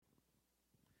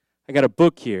I got a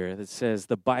book here that says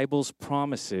The Bible's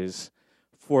Promises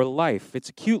for Life. It's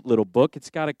a cute little book. It's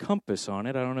got a compass on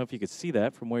it. I don't know if you could see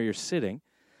that from where you're sitting,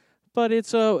 but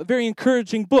it's a very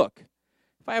encouraging book.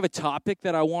 If I have a topic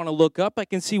that I want to look up, I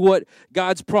can see what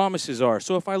God's promises are.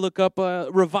 So if I look up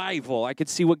revival, I can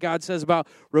see what God says about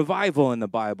revival in the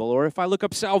Bible. Or if I look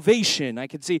up salvation, I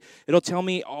can see it'll tell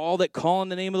me all that call on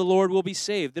the name of the Lord will be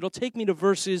saved. It'll take me to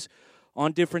verses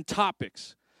on different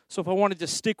topics. So if I wanted to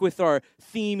stick with our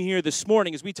theme here this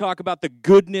morning as we talk about the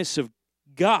goodness of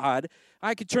God,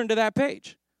 I could turn to that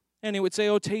page. And it would say,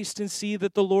 oh, taste and see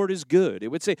that the Lord is good. It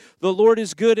would say, the Lord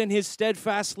is good and his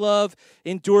steadfast love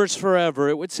endures forever.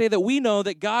 It would say that we know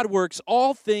that God works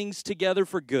all things together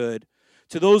for good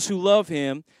to those who love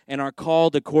him and are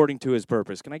called according to his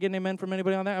purpose. Can I get an amen from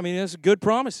anybody on that? I mean, that's good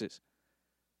promises.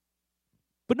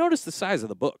 But notice the size of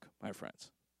the book, my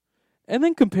friends. And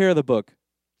then compare the book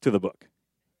to the book.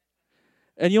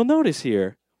 And you'll notice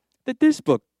here that this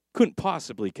book couldn't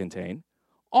possibly contain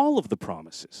all of the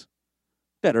promises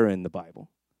that are in the Bible.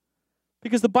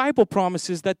 Because the Bible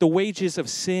promises that the wages of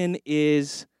sin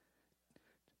is,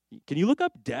 can you look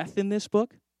up death in this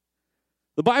book?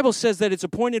 The Bible says that it's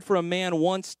appointed for a man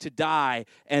once to die,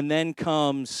 and then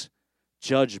comes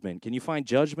judgment. Can you find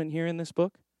judgment here in this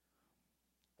book?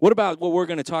 What about what we're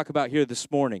going to talk about here this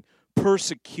morning?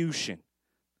 Persecution.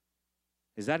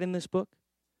 Is that in this book?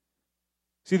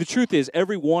 See, the truth is,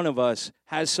 every one of us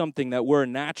has something that we're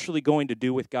naturally going to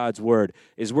do with God's word,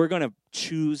 is we're going to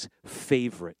choose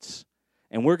favorites,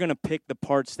 and we're going to pick the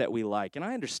parts that we like. And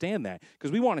I understand that,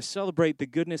 because we want to celebrate the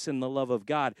goodness and the love of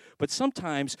God, but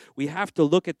sometimes we have to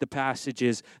look at the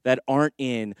passages that aren't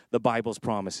in the Bible's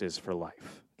promises for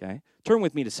life, okay? Turn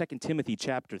with me to 2 Timothy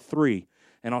chapter 3.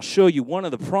 And I'll show you one of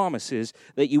the promises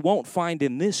that you won't find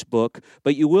in this book,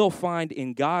 but you will find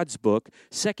in God's book,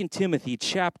 2 Timothy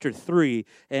chapter 3.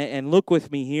 And look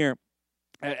with me here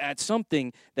at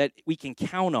something that we can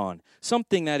count on,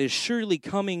 something that is surely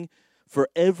coming for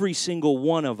every single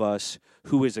one of us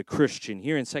who is a Christian.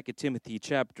 Here in 2 Timothy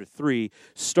chapter 3,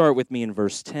 start with me in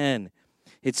verse 10.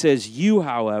 It says, you,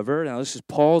 however, now this is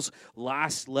Paul's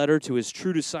last letter to his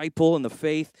true disciple in the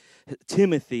faith,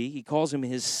 Timothy. He calls him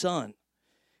his son.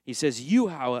 He says, you,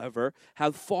 however,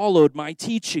 have followed my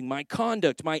teaching, my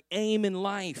conduct, my aim in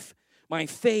life, my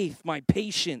faith, my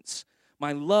patience,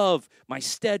 my love, my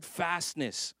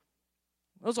steadfastness.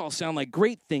 Those all sound like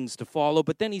great things to follow,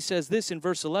 but then he says this in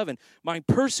verse 11, my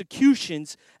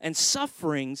persecutions and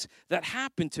sufferings that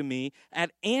happened to me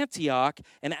at Antioch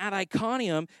and at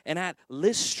Iconium and at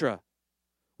Lystra,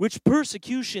 which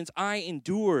persecutions I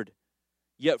endured,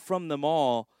 yet from them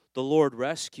all the Lord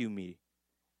rescued me.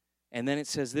 And then it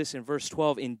says this in verse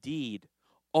 12, indeed,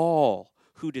 all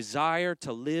who desire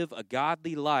to live a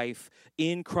godly life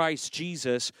in Christ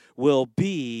Jesus will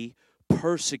be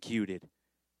persecuted,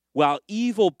 while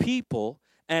evil people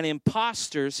and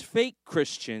imposters, fake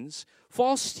Christians,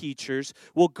 false teachers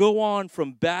will go on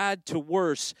from bad to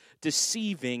worse,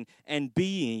 deceiving and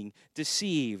being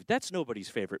deceived. That's nobody's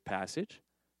favorite passage.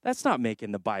 That's not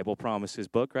making the Bible promises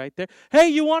book right there. Hey,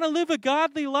 you want to live a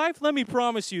godly life? Let me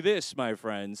promise you this, my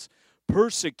friends.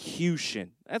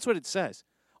 Persecution. That's what it says.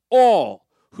 All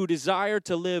who desire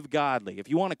to live godly. If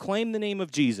you want to claim the name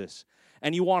of Jesus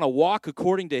and you want to walk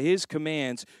according to his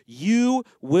commands, you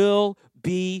will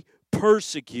be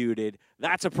persecuted.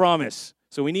 That's a promise.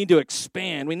 So we need to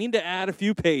expand. We need to add a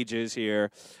few pages here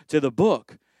to the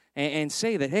book and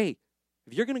say that, hey,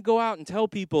 if you're going to go out and tell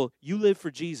people you live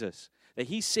for Jesus, that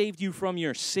he saved you from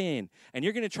your sin, and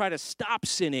you're going to try to stop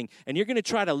sinning, and you're going to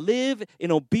try to live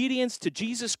in obedience to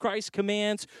Jesus Christ's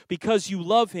commands because you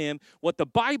love him, what the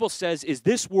Bible says is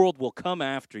this world will come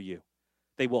after you.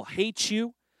 They will hate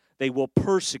you. They will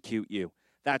persecute you.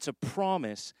 That's a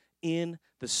promise in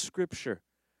the Scripture.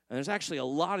 And there's actually a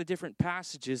lot of different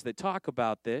passages that talk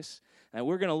about this, and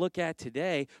we're going to look at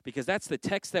today because that's the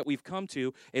text that we've come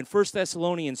to in 1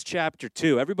 Thessalonians chapter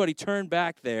 2. Everybody turn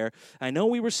back there. I know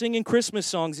we were singing Christmas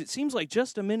songs. It seems like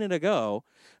just a minute ago,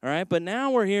 all right? But now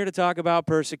we're here to talk about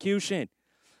persecution.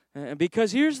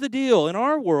 Because here's the deal. In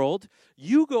our world,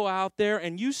 you go out there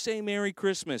and you say Merry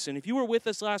Christmas. And if you were with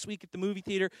us last week at the movie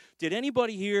theater, did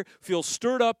anybody here feel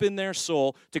stirred up in their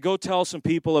soul to go tell some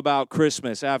people about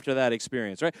Christmas after that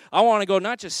experience, right? I want to go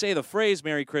not just say the phrase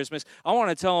Merry Christmas. I want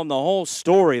to tell them the whole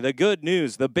story, the good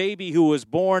news, the baby who was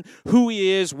born, who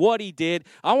he is, what he did.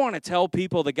 I want to tell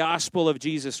people the gospel of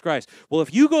Jesus Christ. Well,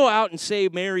 if you go out and say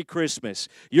Merry Christmas,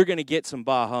 you're going to get some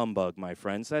bah humbug, my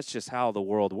friends. That's just how the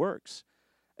world works.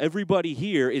 Everybody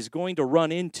here is going to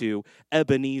run into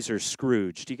Ebenezer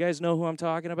Scrooge. Do you guys know who I'm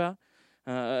talking about?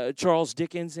 Charles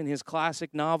Dickens in his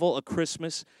classic novel, A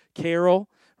Christmas Carol,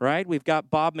 right? We've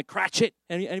got Bob McCratchit.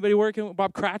 Anybody working with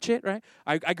Bob Cratchit, right?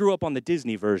 I grew up on the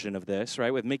Disney version of this,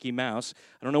 right, with Mickey Mouse.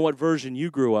 I don't know what version you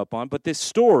grew up on, but this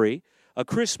story, A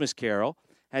Christmas Carol,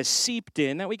 has seeped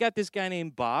in. Now we got this guy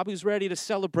named Bob who's ready to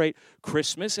celebrate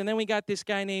Christmas, and then we got this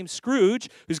guy named Scrooge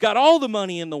who's got all the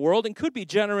money in the world and could be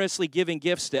generously giving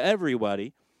gifts to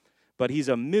everybody, but he's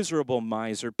a miserable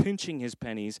miser, pinching his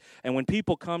pennies, and when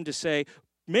people come to say,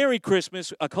 Merry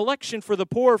Christmas, a collection for the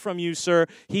poor from you, sir,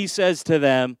 he says to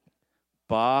them,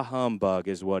 bah humbug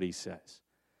is what he says.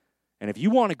 And if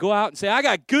you want to go out and say, I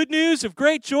got good news of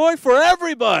great joy for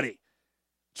everybody,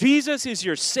 Jesus is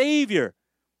your Savior,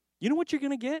 you know what you're going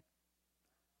to get?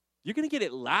 You're going to get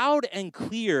it loud and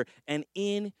clear and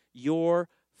in your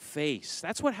face.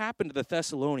 That's what happened to the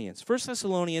Thessalonians. 1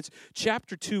 Thessalonians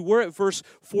chapter 2, we're at verse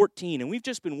 14, and we've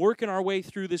just been working our way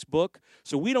through this book,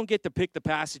 so we don't get to pick the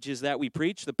passages that we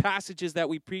preach. The passages that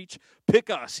we preach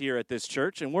pick us here at this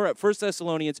church, and we're at 1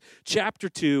 Thessalonians chapter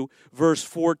 2, verse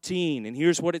 14, and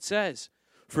here's what it says.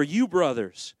 For you,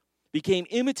 brothers, became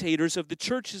imitators of the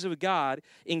churches of God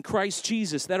in Christ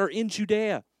Jesus that are in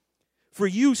Judea. For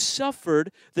you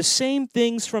suffered the same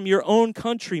things from your own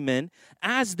countrymen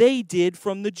as they did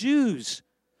from the Jews,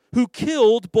 who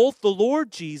killed both the Lord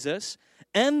Jesus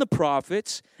and the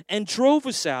prophets and drove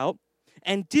us out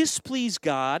and displease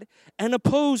God and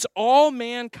oppose all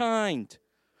mankind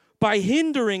by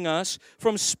hindering us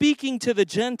from speaking to the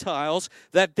Gentiles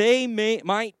that they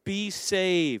might be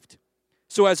saved.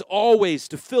 So as always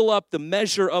to fill up the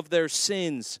measure of their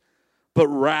sins, but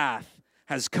wrath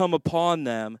has come upon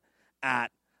them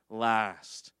at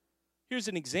last. Here's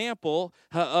an example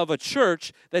of a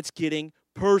church that's getting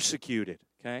persecuted,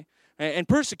 okay? And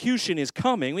persecution is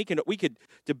coming. We could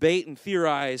debate and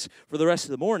theorize for the rest of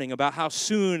the morning about how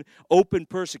soon open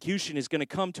persecution is going to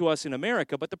come to us in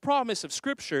America, but the promise of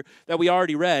Scripture that we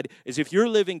already read is if you're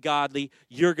living godly,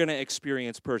 you're going to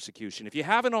experience persecution. If you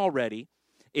haven't already,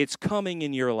 it's coming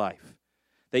in your life.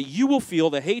 That you will feel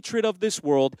the hatred of this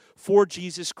world for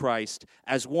Jesus Christ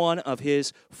as one of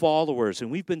his followers. And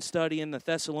we've been studying the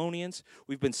Thessalonians.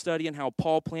 We've been studying how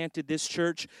Paul planted this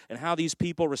church and how these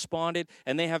people responded.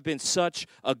 And they have been such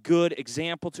a good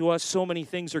example to us. So many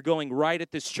things are going right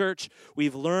at this church.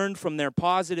 We've learned from their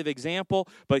positive example.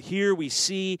 But here we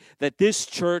see that this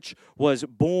church was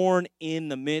born in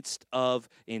the midst of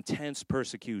intense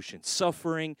persecution,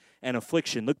 suffering, and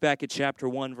affliction. Look back at chapter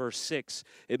 1, verse 6.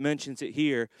 It mentions it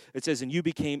here. It says, and you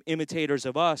became imitators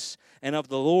of us and of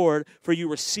the Lord, for you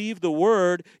received the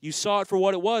word. You saw it for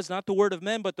what it was, not the word of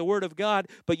men, but the word of God.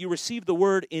 But you received the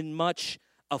word in much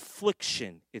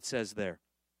affliction, it says there.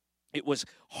 It was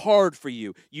hard for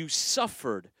you. You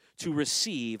suffered to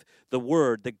receive the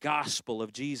word, the gospel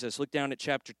of Jesus. Look down at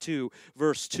chapter 2,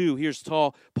 verse 2. Here's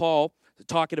Paul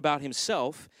talking about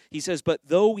himself. He says, but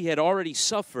though we had already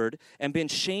suffered and been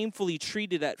shamefully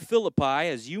treated at Philippi,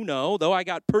 as you know, though I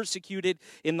got persecuted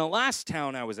in the last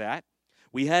town I was at,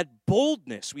 we had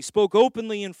boldness. We spoke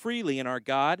openly and freely in our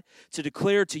God to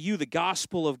declare to you the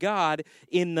gospel of God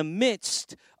in the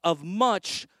midst of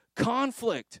much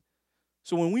conflict.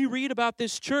 So when we read about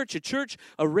this church,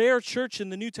 a rare church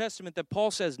in the New Testament that Paul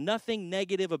says nothing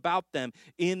negative about them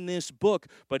in this book,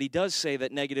 but he does say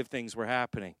that negative things were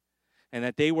happening. And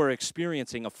that they were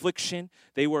experiencing affliction,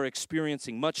 they were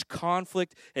experiencing much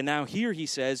conflict. And now here he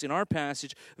says in our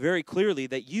passage very clearly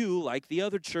that you, like the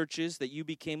other churches that you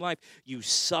became like, you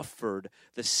suffered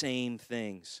the same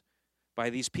things by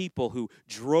these people who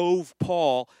drove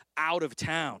Paul out of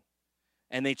town.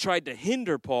 And they tried to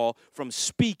hinder Paul from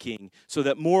speaking so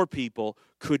that more people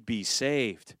could be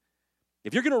saved.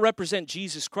 If you're going to represent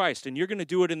Jesus Christ and you're going to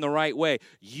do it in the right way,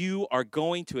 you are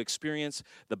going to experience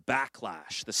the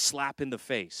backlash, the slap in the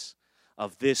face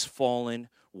of this fallen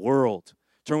world.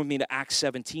 Turn with me to Acts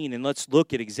 17, and let's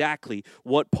look at exactly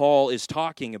what Paul is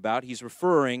talking about. He's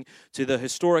referring to the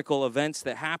historical events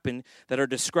that happened that are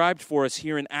described for us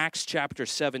here in Acts chapter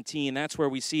 17. That's where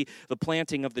we see the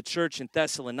planting of the church in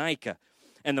Thessalonica.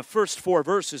 And the first 4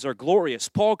 verses are glorious.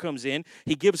 Paul comes in,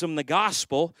 he gives them the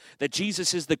gospel that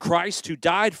Jesus is the Christ who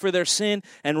died for their sin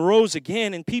and rose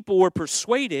again, and people were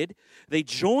persuaded. They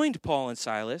joined Paul and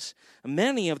Silas,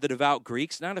 many of the devout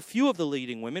Greeks, not a few of the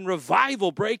leading women,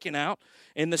 revival breaking out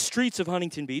in the streets of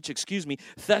Huntington Beach,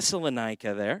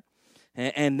 Thessalonica there.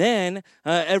 And then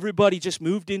everybody just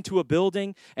moved into a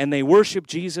building, and they worshiped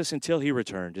Jesus until he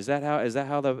returned. Is that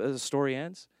how the story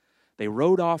ends? They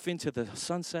rode off into the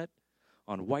sunset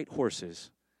on white horses,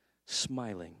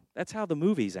 smiling. That's how the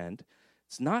movies end.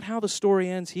 It's not how the story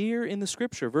ends here in the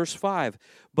Scripture. Verse 5,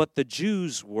 but the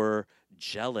Jews were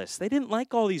jealous. They didn't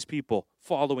like all these people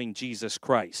following Jesus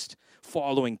Christ,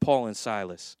 following Paul and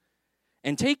Silas.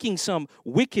 And taking some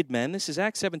wicked men, this is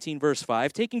Acts 17, verse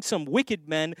 5, taking some wicked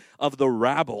men of the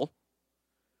rabble,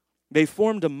 they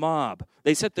formed a mob.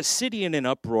 They set the city in an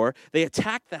uproar. They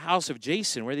attacked the house of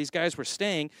Jason, where these guys were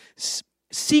staying,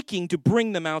 seeking to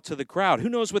bring them out to the crowd. Who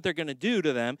knows what they're going to do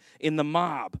to them in the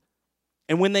mob?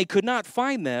 And when they could not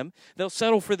find them, they'll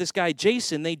settle for this guy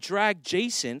Jason. They dragged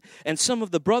Jason and some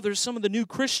of the brothers, some of the new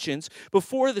Christians,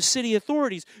 before the city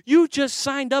authorities. You just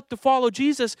signed up to follow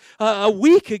Jesus a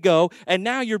week ago, and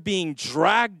now you're being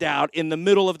dragged out in the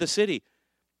middle of the city.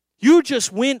 You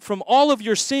just went from all of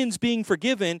your sins being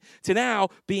forgiven to now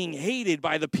being hated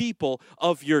by the people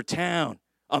of your town.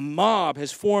 A mob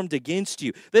has formed against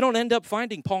you. They don't end up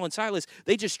finding Paul and Silas.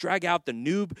 They just drag out the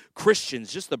new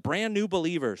Christians, just the brand new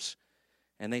believers.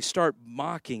 And they start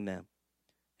mocking them.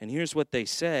 And here's what they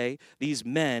say. These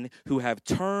men who have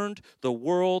turned the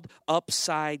world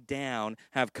upside down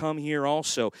have come here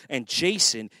also. And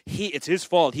Jason, it's his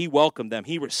fault. He welcomed them.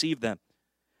 He received them.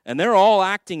 And they're all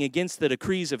acting against the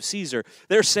decrees of Caesar.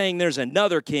 They're saying there's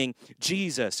another king,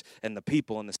 Jesus. And the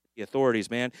people and the city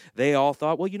authorities, man, they all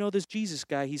thought, well, you know, this Jesus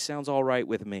guy, he sounds all right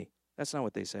with me. That's not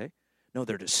what they say. No,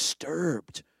 they're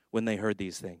disturbed when they heard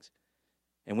these things.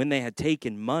 And when they had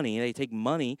taken money, they take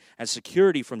money as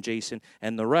security from Jason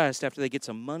and the rest. After they get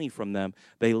some money from them,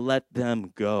 they let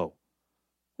them go.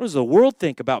 What does the world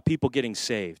think about people getting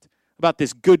saved? About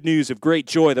this good news of great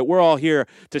joy that we're all here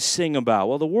to sing about?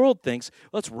 Well, the world thinks,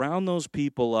 let's round those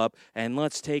people up and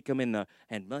let's take them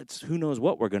who knows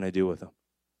what we're going to do with them.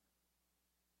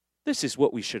 This is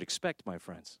what we should expect, my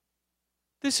friends.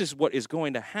 This is what is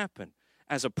going to happen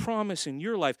as a promise in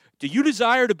your life. Do you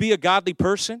desire to be a godly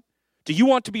person? Do you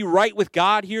want to be right with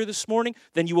God here this morning?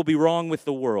 Then you will be wrong with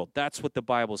the world. That's what the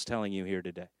Bible's telling you here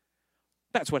today.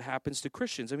 That's what happens to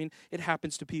Christians. I mean, it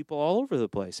happens to people all over the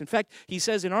place. In fact, he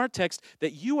says in our text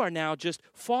that you are now just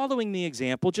following the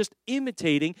example, just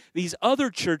imitating these other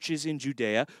churches in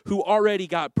Judea who already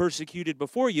got persecuted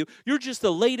before you. You're just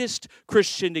the latest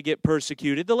Christian to get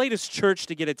persecuted, the latest church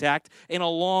to get attacked in a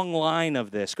long line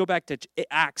of this. Go back to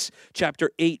Acts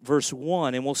chapter 8, verse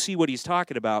 1, and we'll see what he's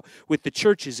talking about with the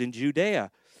churches in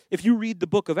Judea. If you read the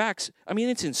book of Acts, I mean,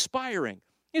 it's inspiring.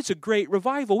 It's a great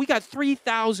revival. We got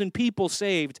 3,000 people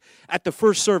saved at the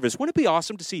first service. Wouldn't it be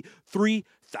awesome to see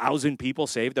 3,000 people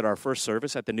saved at our first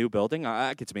service at the new building?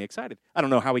 That gets me excited. I don't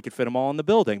know how we could fit them all in the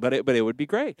building, but it would be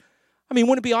great. I mean,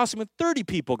 wouldn't it be awesome if 30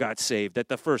 people got saved at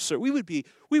the first service? We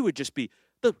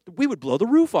would blow the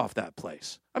roof off that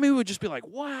place. I mean, we would just be like,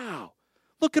 wow.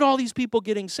 Look at all these people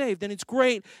getting saved, and it's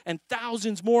great, and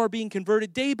thousands more are being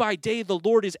converted. Day by day, the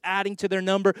Lord is adding to their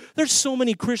number. There's so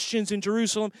many Christians in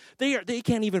Jerusalem. They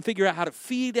can't even figure out how to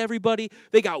feed everybody.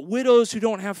 They got widows who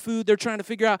don't have food. They're trying to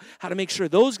figure out how to make sure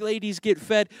those ladies get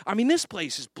fed. I mean, this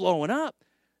place is blowing up.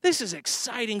 This is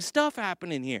exciting stuff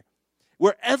happening here.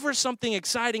 Wherever something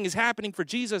exciting is happening for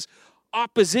Jesus,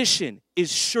 opposition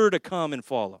is sure to come and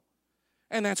follow.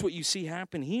 And that's what you see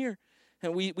happen here.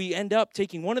 And we end up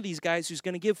taking one of these guys who's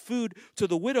going to give food to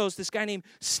the widows, this guy named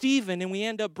Stephen, and we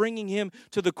end up bringing him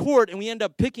to the court, and we end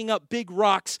up picking up big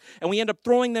rocks, and we end up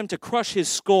throwing them to crush his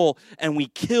skull, and we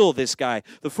kill this guy,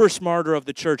 the first martyr of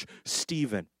the church,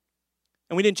 Stephen.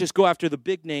 And we didn't just go after the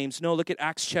big names. No, look at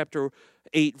Acts chapter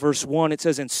 8, verse 1. It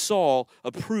says, and Saul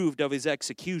approved of his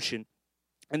execution.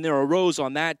 And there arose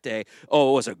on that day, it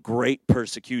was a great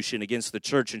persecution against the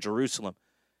church in Jerusalem.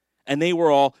 And they were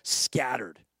all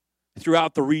scattered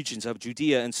throughout the regions of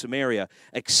Judea and Samaria,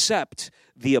 except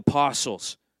the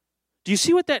apostles. Do you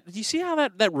see how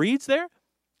that reads there?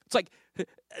 It's like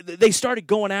they started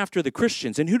going after the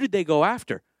Christians. And who did they go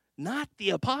after? Not the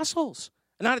apostles.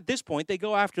 Not at this point. They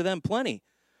go after them plenty.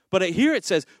 But here it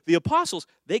says the apostles,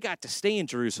 they got to stay in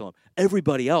Jerusalem.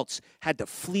 Everybody else had to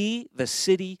flee the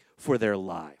city for their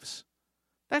lives.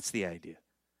 That's the idea.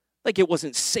 Like it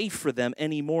wasn't safe for them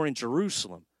anymore in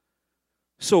Jerusalem.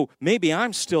 So maybe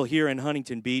I'm still here in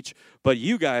Huntington Beach, but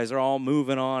you guys are all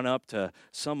moving on up to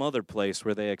some other place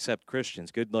where they accept Christians.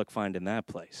 Good luck finding that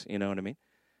place. You know what I mean?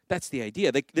 That's the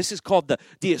idea. This is called the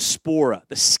diaspora,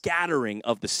 the scattering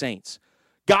of the saints.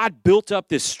 God built up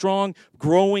this strong,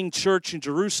 growing church in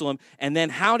Jerusalem, and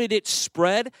then how did it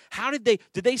spread? Did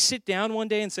they sit down one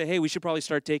day and say, hey, we should probably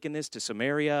start taking this to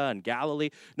Samaria and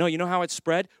Galilee? No, you know how it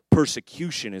spread?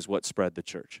 Persecution is what spread the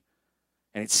church.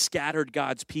 And it scattered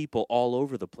God's people all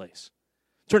over the place.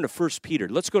 Turn to 1 Peter.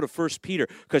 Let's go to 1 Peter,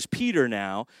 because Peter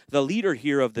now, the leader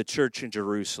here of the church in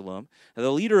Jerusalem, the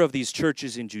leader of these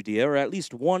churches in Judea, or at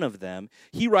least one of them,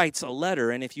 he writes a letter.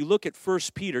 And if you look at 1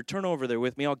 Peter, turn over there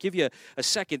with me. I'll give you a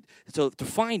second to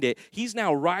find it. He's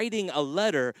now writing a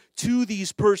letter to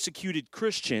these persecuted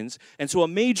Christians. And so a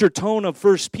major tone of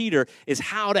 1 Peter is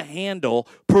how to handle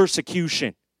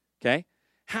persecution, okay?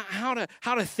 How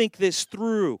to think this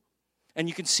through. And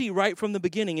you can see right from the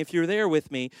beginning, if you're there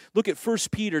with me, look at 1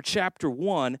 Peter chapter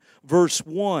 1, verse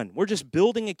 1. We're just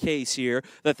building a case here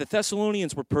that the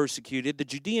Thessalonians were persecuted, the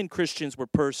Judean Christians were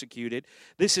persecuted.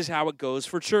 This is how it goes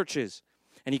for churches.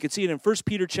 And you can see it in 1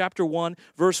 Peter chapter 1,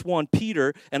 verse 1.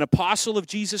 Peter, an apostle of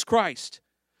Jesus Christ,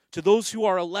 to those who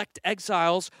are elect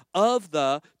exiles of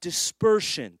the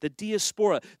dispersion, the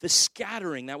diaspora, the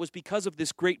scattering that was because of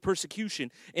this great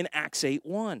persecution in Acts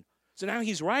 8:1. So now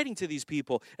he's writing to these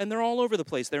people, and they're all over the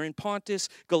place. They're in Pontus,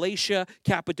 Galatia,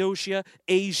 Cappadocia,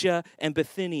 Asia, and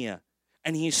Bithynia.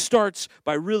 And he starts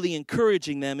by really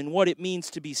encouraging them in what it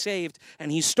means to be saved,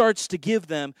 and he starts to give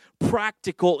them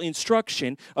practical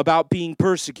instruction about being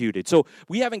persecuted. So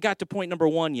we haven't got to point number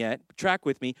 1 yet. Track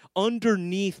with me.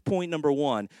 Underneath point number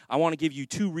 1, I want to give you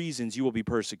 2 reasons you will be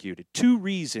persecuted. 2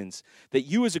 reasons that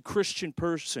you as a Christian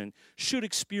person should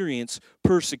experience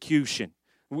persecution.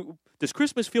 Does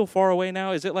Christmas feel far away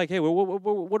now? Is it like, hey,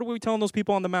 what are we telling those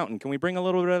people on the mountain? Can we bring a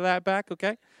little bit of that back,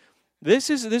 okay? This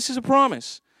is a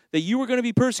promise that you are going to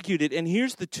be persecuted, and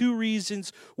here's the 2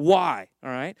 reasons why, all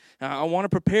right? Now, I want to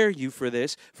prepare you for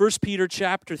this. 1 Peter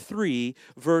chapter 3,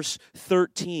 verse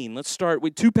 13. Let's start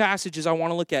with 2 passages I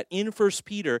want to look at in 1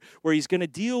 Peter where he's going to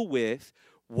deal with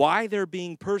why they're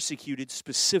being persecuted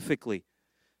specifically.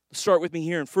 Start with me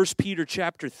here in 1 Peter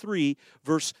chapter 3,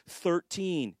 verse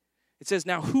 13. It says,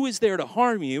 now who is there to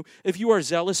harm you if you are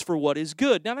zealous for what is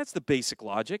good? Now that's the basic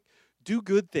logic. Do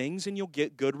good things and you'll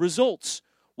get good results.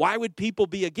 Why would people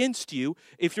be against you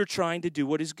if you're trying to do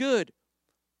what is good?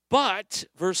 But,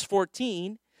 verse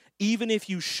 14, even if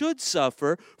you should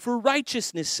suffer for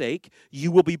righteousness' sake,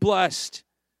 you will be blessed.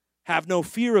 Have no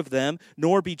fear of them,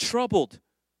 nor be troubled.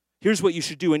 Here's what you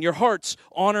should do. In your hearts,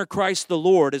 honor Christ the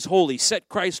Lord as holy. Set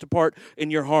Christ apart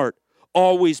in your heart,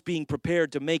 always being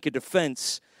prepared to make a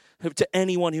defense to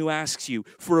anyone who asks you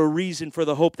for a reason for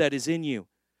the hope that is in you.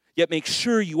 Yet make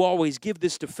sure you always give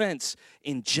this defense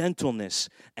in gentleness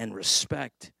and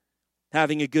respect,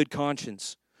 having a good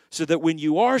conscience, so that when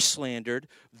you are slandered,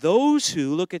 those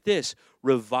who, look at this,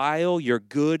 revile your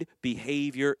good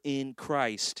behavior in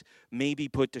Christ may be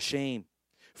put to shame.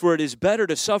 For it is better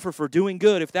to suffer for doing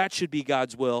good, if that should be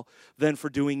God's will, than for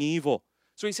doing evil.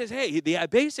 So he says, hey, the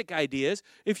basic idea is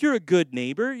if you're a good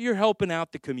neighbor, you're helping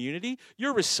out the community,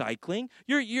 you're recycling,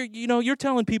 you're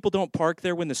telling people don't park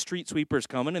there when the street sweeper's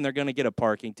coming and they're going to get a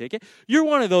parking ticket. You're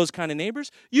one of those kind of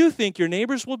neighbors. You think your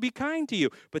neighbors will be kind to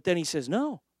you. But then he says,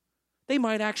 no, they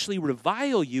might actually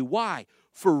revile you. Why?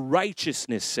 For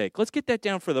righteousness' sake. Let's get that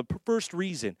down. For the first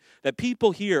reason that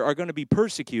people here are going to be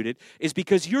persecuted is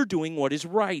because you're doing what is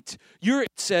right. It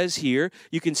says here,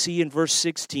 you can see in verse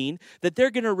 16, that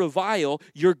they're going to revile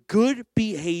your good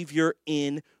behavior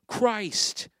in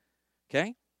Christ.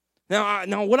 Okay?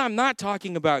 Now, what I'm not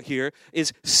talking about here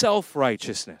is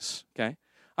self-righteousness. Okay?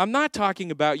 I'm not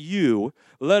talking about you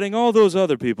letting all those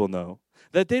other people know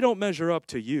that they don't measure up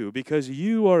to you because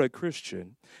you are a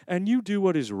Christian and you do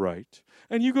what is right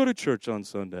and you go to church on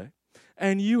Sunday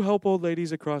and you help old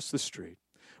ladies across the street,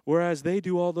 whereas they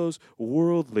do all those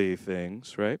worldly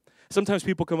things, right? Sometimes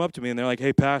people come up to me and they're like,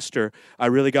 hey, pastor, I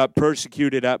really got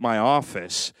persecuted at my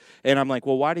office. And I'm like,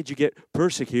 well, why did you get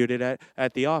persecuted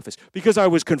at the office? Because I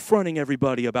was confronting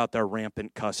everybody about their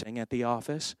rampant cussing at the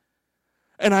office.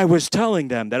 And I was telling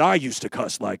them that I used to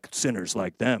cuss like sinners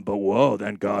like them, but whoa,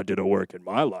 then God did a work in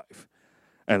my life.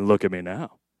 And look at me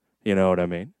now. You know what I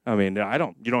mean?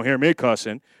 You don't hear me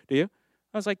cussing, do you?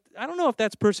 I was like, I don't know if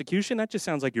that's persecution. That just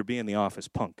sounds like you're being the office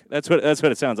punk. That's what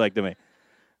it sounds like to me.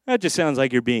 That just sounds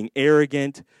like you're being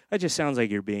arrogant. That just sounds like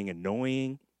you're being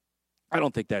annoying. I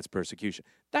don't think that's persecution.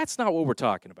 That's not what we're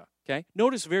talking about, okay?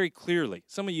 Notice very clearly.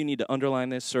 Some of you need to underline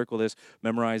this, circle this,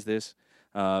 memorize this.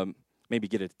 Maybe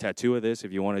get a tattoo of this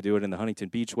if you want to do it in the Huntington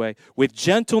Beach way. With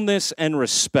gentleness and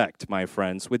respect, my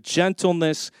friends. With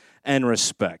gentleness and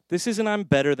respect. This isn't I'm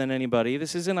better than anybody.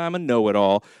 This isn't I'm a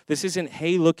know-it-all. This isn't,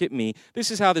 hey, look at me. This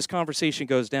is how this conversation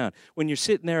goes down. When you're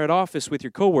sitting there at office with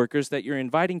your coworkers that you're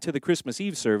inviting to the Christmas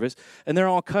Eve service, and they're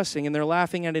all cussing, and they're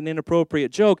laughing at an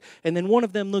inappropriate joke, and then one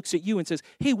of them looks at you and says,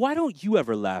 hey, why don't you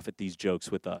ever laugh at these jokes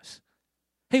with us?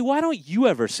 Hey, why don't you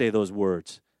ever say those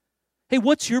words? Hey,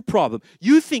 what's your problem?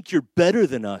 You think you're better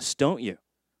than us, don't you?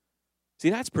 See,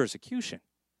 that's persecution.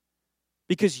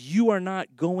 because you are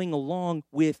not going along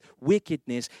with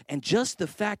wickedness. And just the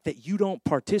fact that you don't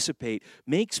participate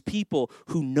makes people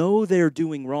who know they're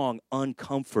doing wrong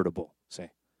uncomfortable,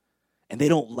 say. And they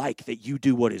don't like that you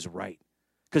do what is right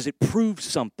because it proves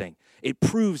something. It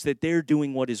proves that they're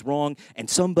doing what is wrong and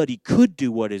somebody could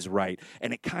do what is right.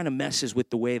 And it kind of messes with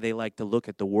the way they like to look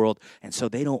at the world. And so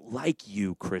they don't like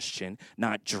you, Christian,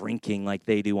 not drinking like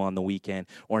they do on the weekend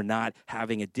or not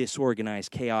having a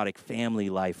disorganized, chaotic family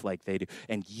life like they do.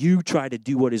 And you try to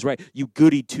do what is right. You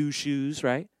goody two-shoes,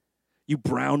 right? You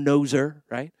brown-noser,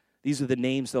 right? These are the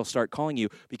names they'll start calling you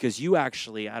because you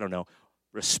actually,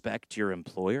 respect your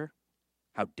employer.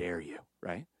 How dare you,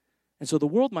 right? And so the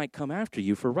world might come after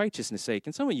you for righteousness' sake.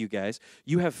 And some of you guys,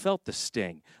 you have felt the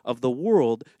sting of the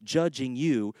world judging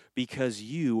you because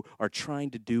you are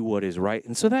trying to do what is right.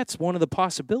 And so that's one of the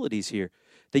possibilities here,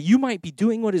 that you might be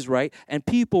doing what is right and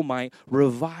people might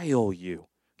revile you.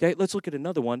 Okay, let's look at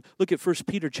another one. Look at 1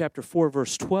 Peter chapter 4,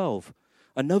 verse 12.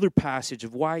 Another passage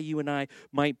of why you and I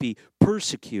might be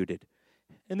persecuted.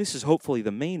 And this is hopefully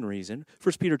the main reason.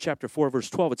 1 Peter chapter 4, verse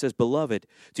 12, it says, "Beloved,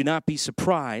 do not be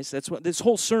surprised." That's what this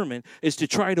whole sermon is, to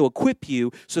try to equip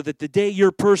you so that the day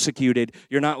you're persecuted,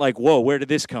 you're not like, whoa, where did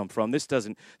this come from?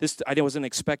 I wasn't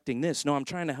expecting this. No, I'm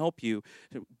trying to help you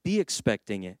be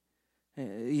expecting it.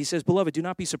 He says, "Beloved, do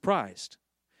not be surprised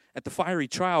at the fiery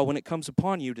trial when it comes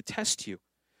upon you to test you,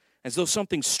 as though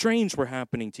something strange were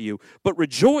happening to you. But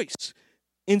rejoice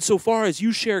insofar as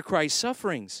you share Christ's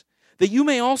sufferings, that you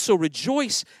may also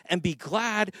rejoice and be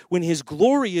glad when his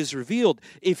glory is revealed.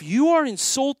 If you are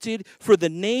insulted for the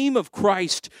name of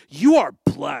Christ, you are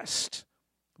blessed,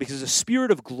 because the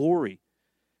Spirit of glory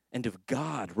and of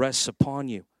God rests upon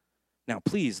you. Now,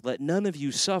 please, let none of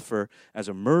you suffer as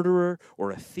a murderer or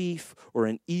a thief or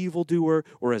an evildoer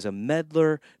or as a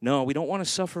meddler." No, we don't want to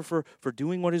suffer for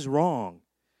doing what is wrong.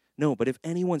 No, but if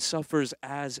anyone suffers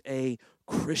as a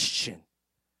Christian,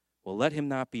 well, let him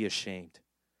not be ashamed,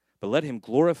 but let him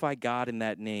glorify God in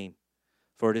that name.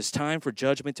 For it is time for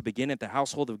judgment to begin at the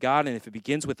household of God, and if it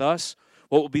begins with us,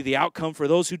 what will be the outcome for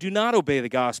those who do not obey the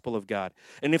gospel of God?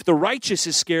 And if the righteous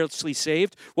is scarcely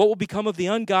saved, what will become of the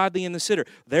ungodly and the sinner?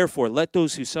 Therefore, let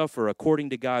those who suffer according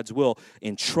to God's will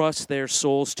entrust their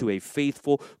souls to a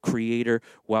faithful Creator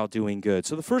while doing good.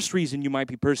 So the first reason you might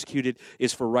be persecuted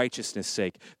is for righteousness'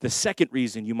 sake. The second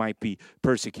reason you might be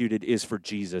persecuted is for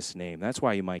Jesus' name. That's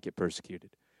why you might get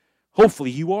persecuted. Hopefully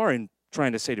you are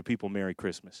trying to say to people, Merry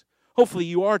Christmas. Hopefully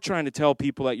you are trying to tell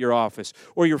people at your office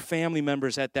or your family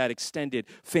members at that extended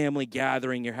family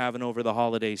gathering you're having over the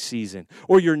holiday season,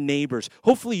 or your neighbors.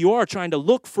 Hopefully you are trying to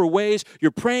look for ways.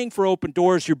 You're praying for open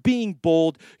doors. You're being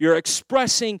bold. You're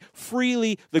expressing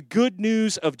freely the good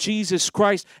news of Jesus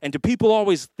Christ. And do people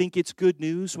always think it's good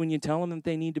news when you tell them that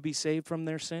they need to be saved from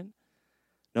their sin?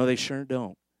 No, they sure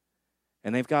don't.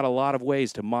 And they've got a lot of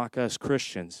ways to mock us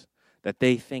Christians that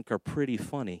they think are pretty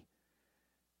funny.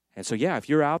 And so, if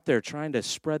you're out there trying to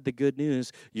spread the good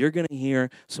news, you're going to hear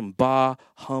some bah,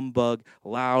 humbug,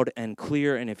 loud and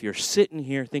clear. And if you're sitting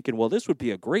here thinking, well, this would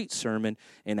be a great sermon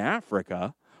in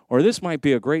Africa, or this might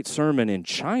be a great sermon in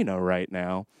China right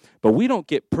now, but we don't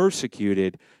get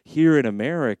persecuted here in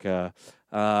America,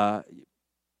 you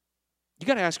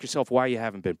got to ask yourself why you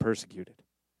haven't been persecuted.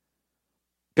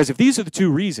 Because if these are the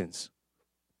two reasons,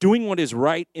 doing what is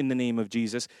right in the name of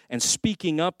Jesus and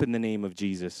speaking up in the name of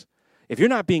Jesus, if you're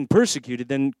not being persecuted,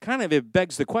 then kind of it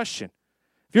begs the question.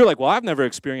 If you're like, well, I've never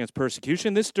experienced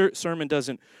persecution, this sermon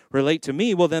doesn't relate to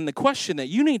me, well, then the question that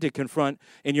you need to confront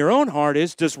in your own heart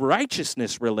is, does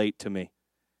righteousness relate to me?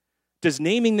 Does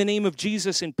naming the name of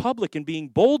Jesus in public and being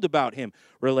bold about him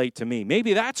relate to me?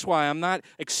 Maybe that's why I'm not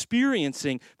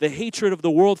experiencing the hatred of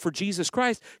the world for Jesus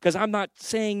Christ, because I'm not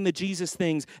saying the Jesus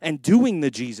things and doing the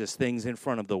Jesus things in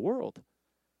front of the world.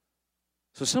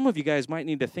 So some of you guys might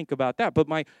need to think about that. But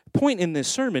my point in this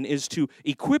sermon is to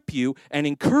equip you and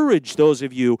encourage those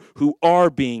of you who are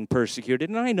being persecuted.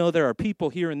 And I know there are people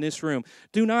here in this room.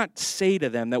 Do not say to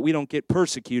them that we don't get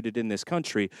persecuted in this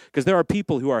country, because there are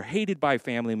people who are hated by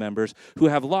family members, who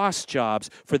have lost jobs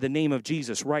for the name of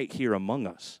Jesus right here among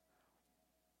us.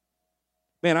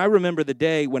 Man, I remember the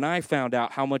day when I found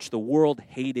out how much the world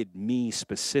hated me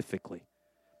specifically.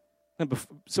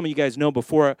 Some of you guys know,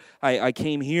 before I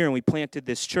came here and we planted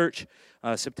this church,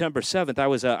 September 7th, I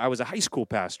was a high school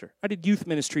pastor. I did youth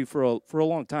ministry for a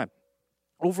long time,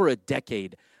 over a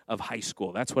decade of high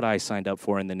school. That's what I signed up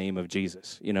for in the name of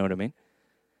Jesus. You know what I mean?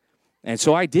 And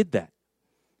so I did that,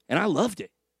 and I loved it.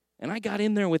 And I got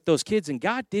in there with those kids, and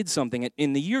God did something.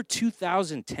 In the year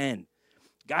 2010,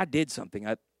 God did something.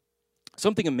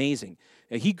 Something amazing.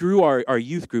 He grew our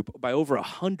youth group by over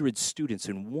 100 students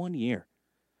in 1 year.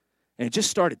 And it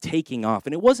just started taking off.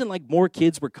 And it wasn't like more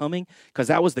kids were coming because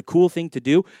that was the cool thing to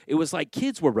do. It was like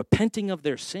kids were repenting of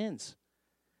their sins.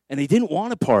 And they didn't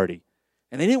want to party.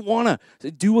 And they didn't want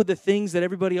to do the things that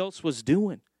everybody else was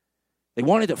doing. They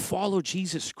wanted to follow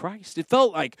Jesus Christ. It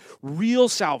felt like real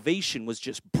salvation was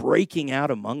just breaking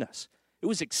out among us. It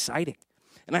was exciting.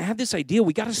 And I had this idea,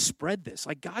 we got to spread this.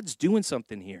 Like, God's doing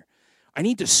something here. I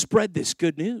need to spread this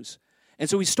good news. And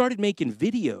so we started making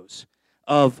videos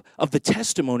of the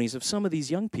testimonies of some of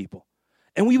these young people.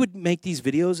 And we would make these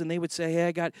videos, and they would say, hey,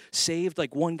 I got saved.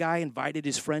 Like, one guy invited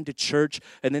his friend to church,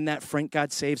 and then that friend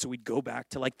got saved. So we'd go back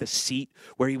to, like, the seat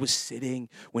where he was sitting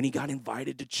when he got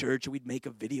invited to church, and we'd make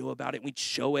a video about it, and we'd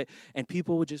show it. And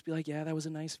people would just be like, yeah, that was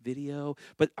a nice video.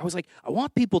 But I was like, I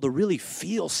want people to really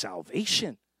feel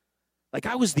salvation. Like,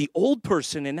 I was the old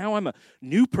person, and now I'm a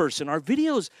new person. Our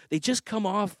videos, they just come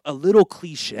off a little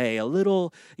cliche, a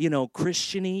little,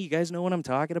 Christian-y. You guys know what I'm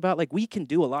talking about? Like, we can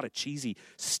do a lot of cheesy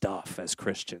stuff as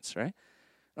Christians, right? And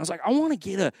I was like, I want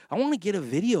to get a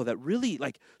video that really,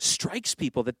 like, strikes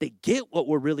people, that they get what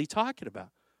we're really talking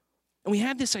about. And we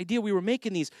had this idea. We were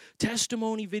making these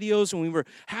testimony videos, and we were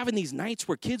having these nights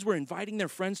where kids were inviting their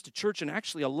friends to church, and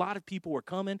actually a lot of people were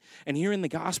coming and hearing the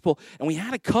gospel. And we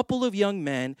had a couple of young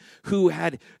men who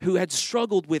had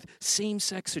struggled with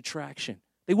same-sex attraction.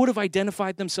 They would have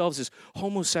identified themselves as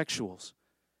homosexuals.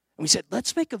 And we said,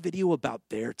 let's make a video about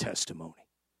their testimony.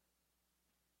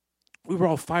 We were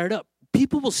all fired up.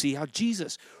 People will see how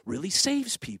Jesus really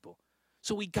saves people.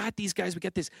 So we got these guys, we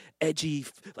got this edgy,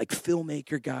 like,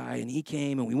 filmmaker guy, and he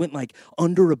came, and we went, like,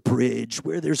 under a bridge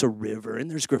where there's a river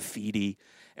and there's graffiti,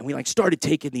 and we, like, started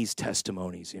taking these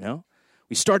testimonies,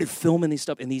 We started filming these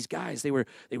stuff, and these guys, they were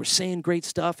saying great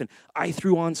stuff, and I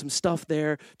threw on some stuff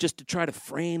there just to try to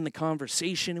frame the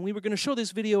conversation, and we were going to show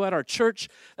this video at our church.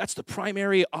 That's the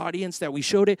primary audience that we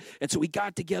showed it, and so we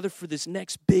got together for this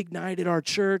next big night at our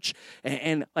church,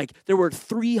 and like, there were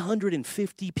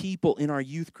 350 people in our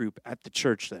youth group at the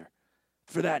church there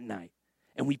for that night,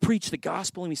 and we preached the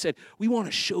gospel, and we said, we want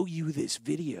to show you this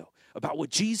video about what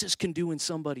Jesus can do in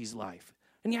somebody's life.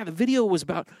 And yeah, the video was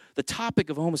about the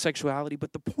topic of homosexuality,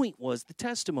 but the point was the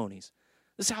testimonies,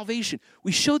 the salvation.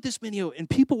 We showed this video, and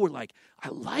people were like, I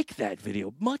like that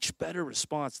video. Much better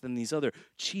response than these other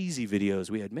cheesy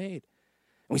videos we had made.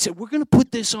 And we said, we're going to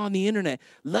put this on the internet.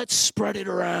 Let's spread it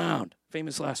around.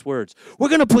 Famous last words. We're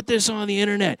going to put this on the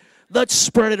internet. Let's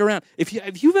spread it around. If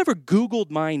you've ever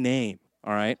Googled my name,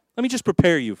 all right, let me just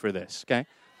prepare you for this, okay?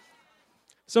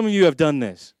 Some of you have done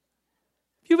this.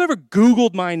 If you've ever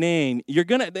Googled my name, you're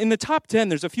going to, in the top 10,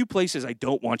 there's a few places I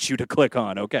don't want you to click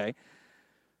on, okay?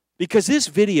 Because this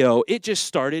video, it just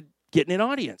started getting an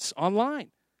audience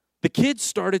online. The kids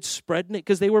started spreading it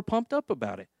because they were pumped up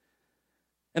about it.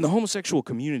 And the homosexual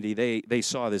community, they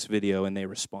saw this video and they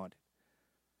responded.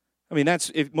 I mean,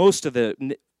 most of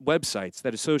the websites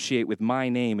that associate with my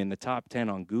name in the top 10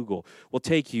 on Google will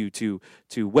take you to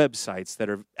websites that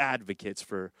are advocates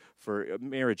for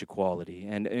marriage equality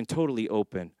and totally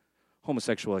open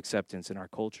homosexual acceptance in our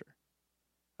culture.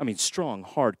 I mean, strong,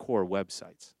 hardcore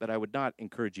websites that I would not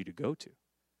encourage you to go to.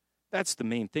 That's the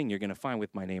main thing you're going to find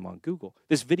with my name on Google.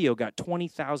 This video got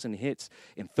 20,000 hits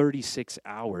in 36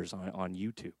 hours on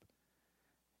YouTube.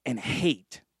 And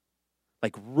hate,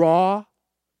 like raw,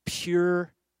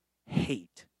 pure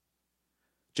hate,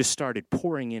 just started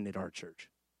pouring in at our church.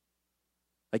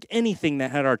 Like anything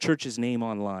that had our church's name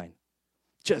online,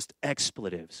 just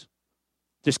expletives,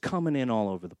 just coming in all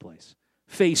over the place.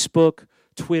 Facebook,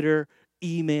 Twitter,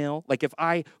 email. Like if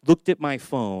I looked at my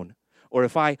phone or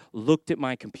if I looked at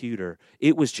my computer,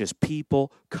 it was just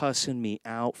people cussing me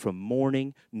out from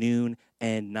morning, noon,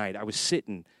 and night. I was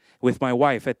sitting with my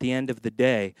wife at the end of the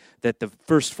day, that the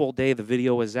first full day the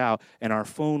video was out, and our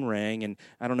phone rang, and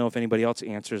I don't know if anybody else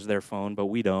answers their phone, but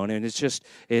we don't, and it's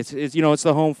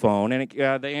the home phone, and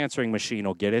the answering machine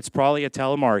will get it. It's probably a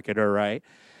telemarketer, right?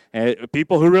 And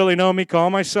people who really know me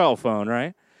call my cell phone,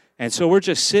 right? And so we're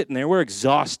just sitting there. We're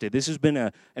exhausted. This has been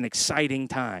an exciting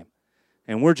time,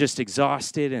 and we're just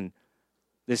exhausted, and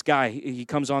this guy, he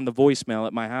comes on the voicemail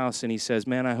at my house, and he says,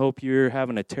 man, I hope you're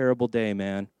having a terrible day,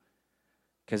 man.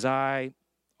 Because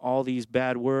all these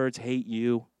bad words, hate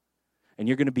you. And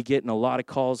you're going to be getting a lot of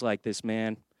calls like this,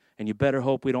 man. And you better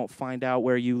hope we don't find out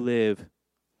where you live.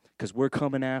 Because we're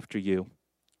coming after you.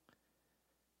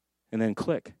 And then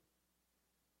click.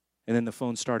 And then the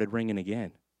phone started ringing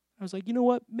again. I was like, you know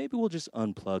what? Maybe we'll just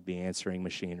unplug the answering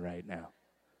machine right now.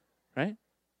 Right?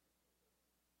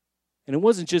 And it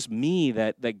wasn't just me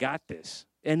that got this.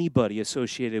 Anybody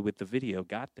associated with the video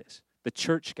got this. The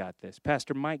church got this.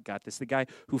 Pastor Mike got this. The guy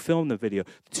who filmed the video.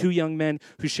 The two young men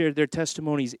who shared their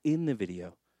testimonies in the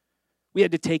video. We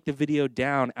had to take the video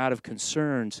down out of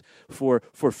concerns for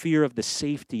fear of the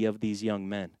safety of these young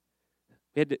men.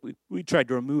 We tried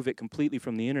to remove it completely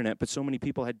from the internet, but so many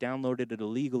people had downloaded it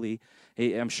illegally.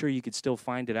 I'm sure you could still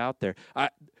find it out there.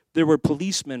 There were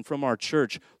policemen from our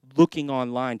church looking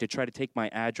online to try to take my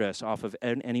address off of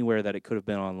anywhere that it could have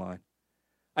been online.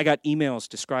 I got emails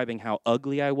describing how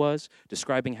ugly I was,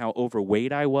 describing how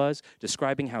overweight I was,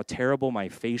 describing how terrible my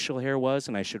facial hair was,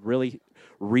 and I should really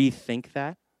rethink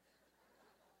that.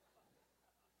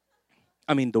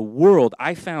 I mean,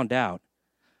 I found out,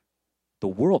 the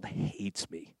world hates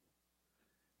me.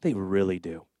 They really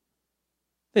do.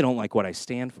 They don't like what I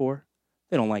stand for.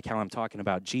 They don't like how I'm talking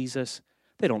about Jesus.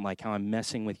 They don't like how I'm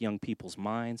messing with young people's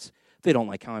minds. They don't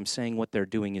like how I'm saying what they're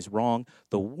doing is wrong.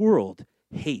 The world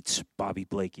hates Bobby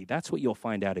Blakey. That's what you'll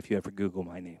find out if you ever Google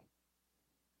my name.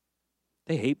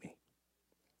 They hate me.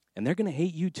 And they're going to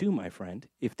hate you too, my friend,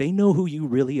 if they know who you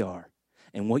really are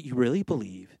and what you really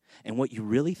believe and what you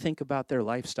really think about their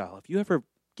lifestyle. If you ever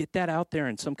get that out there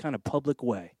in some kind of public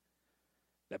way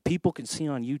that people can see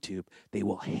on YouTube, they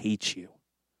will hate you.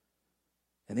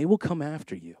 And they will come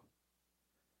after you.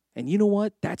 And you know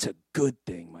what? That's a good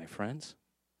thing, my friends.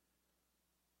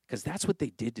 Because that's what they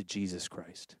did to Jesus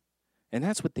Christ. And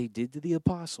that's what they did to the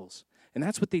apostles. And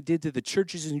that's what they did to the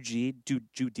churches in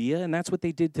Judea. And that's what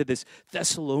they did to this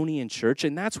Thessalonian church.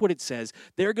 And that's what it says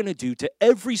they're going to do to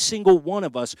every single one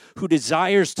of us who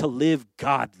desires to live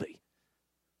godly.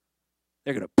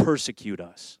 They're going to persecute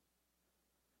us.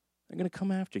 They're going to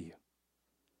come after you.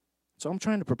 So I'm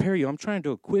trying to prepare you. I'm trying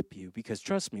to equip you because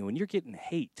trust me, when you're getting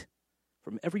hate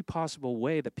from every possible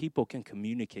way that people can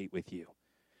communicate with you,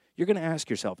 you're going to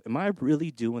ask yourself, am I really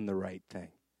doing the right thing?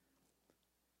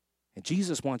 And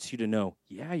Jesus wants you to know,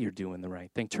 yeah, you're doing the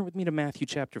right thing. Turn with me to Matthew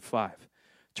chapter 5.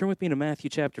 Turn with me to Matthew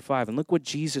chapter 5 and look what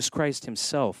Jesus Christ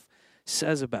himself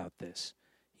says about this.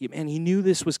 He knew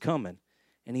this was coming.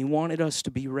 And he wanted us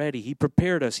to be ready. He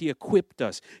prepared us. He equipped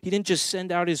us. He didn't just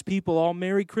send out his people all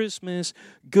Merry Christmas,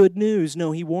 good news.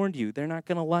 No, he warned you. They're not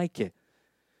going to like it.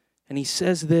 And he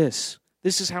says this.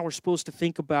 This is how we're supposed to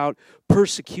think about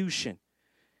persecution.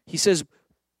 He says,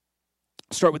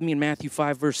 start with me in Matthew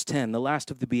 5, verse 10, the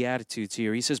last of the Beatitudes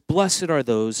here. He says, blessed are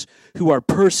those who are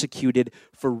persecuted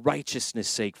for righteousness'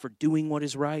 sake, for doing what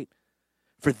is right.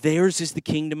 For theirs is the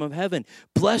kingdom of heaven.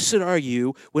 Blessed are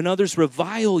you when others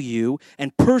revile you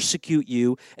and persecute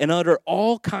you and utter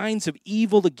all kinds of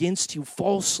evil against you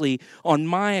falsely on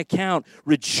my account.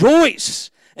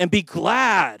 Rejoice and be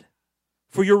glad,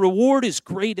 for your reward is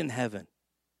great in heaven.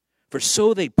 For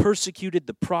so they persecuted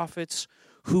the prophets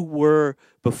who were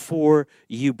before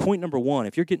you. Point number one,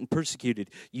 if you're getting persecuted,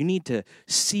 you need to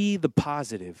see the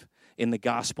positive in the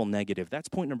gospel negative. That's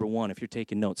point number one if you're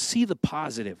taking notes. See the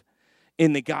positive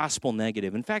in the gospel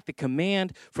negative. In fact, the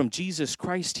command from Jesus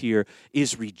Christ here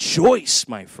is rejoice,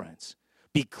 my friends.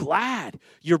 Be glad.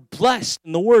 You're blessed.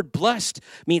 And the word blessed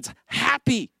means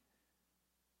happy.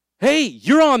 Hey,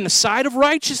 you're on the side of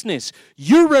righteousness.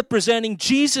 You're representing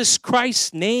Jesus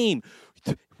Christ's name.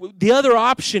 The other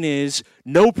option is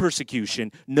no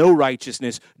persecution, no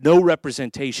righteousness, no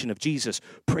representation of Jesus.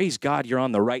 Praise God, you're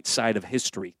on the right side of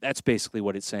history. That's basically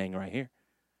what it's saying right here.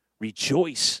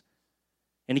 Rejoice.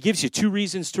 And he gives you two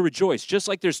reasons to rejoice. Just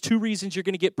like there's two reasons you're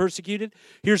going to get persecuted,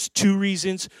 here's two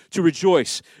reasons to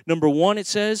rejoice. Number one, it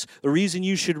says, the reason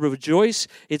you should rejoice,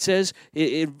 it says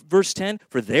in verse 10,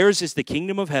 for theirs is the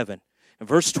kingdom of heaven. And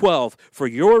verse 12, for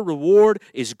your reward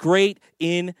is great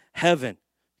in heaven.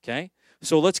 Okay?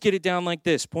 So let's get it down like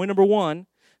this. Point number one,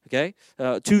 okay?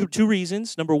 Two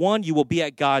reasons. Number one, you will be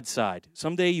at God's side.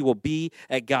 Someday you will be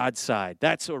at God's side.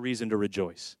 That's a reason to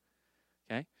rejoice.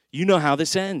 Okay? You know how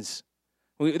this ends.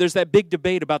 There's that big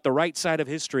debate about the right side of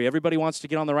history. Everybody wants to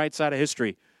get on the right side of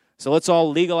history. So let's all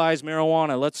legalize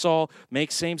marijuana. Let's all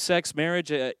make same-sex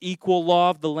marriage equal law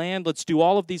of the land. Let's do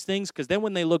all of these things because then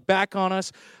when they look back on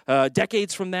us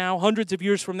decades from now, hundreds of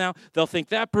years from now, they'll think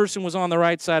that person was on the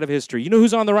right side of history. You know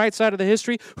who's on the right side of the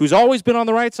history? Who's always been on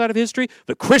the right side of history?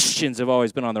 The Christians have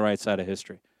always been on the right side of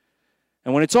history.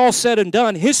 And when it's all said and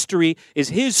done, history is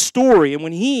his story. And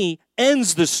when he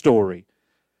ends the story,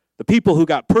 the people who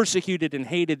got persecuted and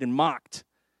hated and mocked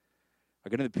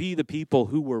are going to be the people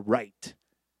who were right.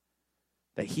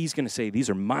 That he's going to say, these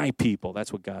are my people.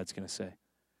 That's what God's going to say.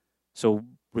 So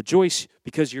rejoice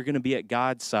because you're going to be at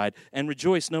God's side. And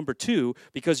rejoice, number two,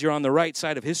 because you're on the right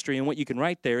side of history. And what you can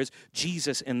write there is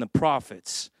Jesus and the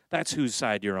prophets. That's whose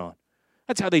side you're on.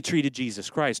 That's how they treated Jesus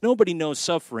Christ. Nobody knows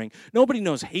suffering. Nobody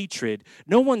knows hatred.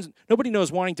 Nobody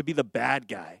knows wanting to be the bad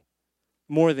guy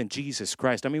more than Jesus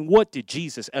Christ. I mean, what did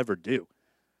Jesus ever do?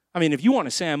 I mean, if you want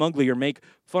to say I'm ugly or make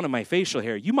fun of my facial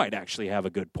hair, you might actually have a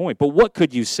good point. But what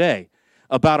could you say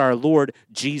about our Lord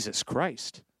Jesus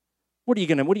Christ. What are you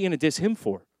gonna diss him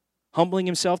for? Humbling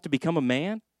himself to become a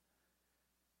man?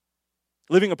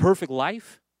 Living a perfect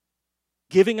life?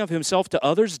 Giving of himself to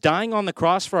others? Dying on the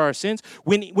cross for our sins?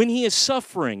 When he is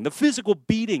suffering, the physical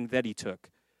beating that he took,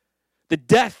 the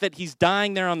death that he's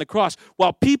dying there on the cross,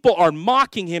 while people are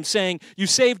mocking him, saying, you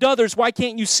saved others, why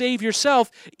can't you save yourself?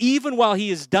 Even while he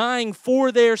is dying for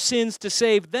their sins to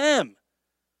save them.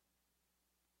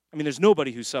 I mean, there's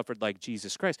nobody who suffered like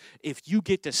Jesus Christ. If you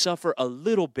get to suffer a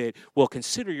little bit, well,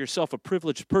 consider yourself a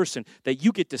privileged person that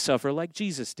you get to suffer like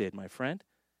Jesus did, my friend.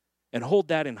 And hold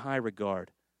that in high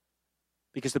regard.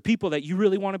 Because the people that you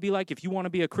really want to be like, if you want to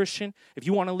be a Christian, if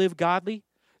you want to live godly,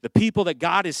 the people that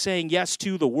God is saying yes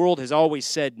to, the world has always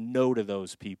said no to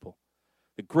those people.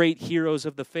 The great heroes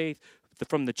of the faith,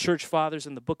 from the church fathers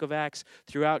in the book of Acts,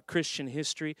 throughout Christian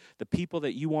history, the people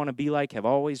that you want to be like have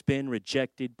always been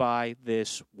rejected by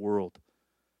this world.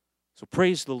 So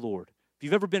praise the Lord. If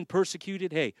you've ever been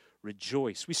persecuted, hey,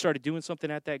 rejoice. We started doing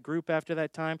something at that group after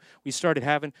that time. We started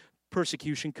having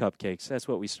persecution cupcakes. That's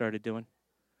what we started doing.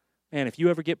 Man, if you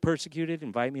ever get persecuted,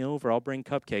 invite me over. I'll bring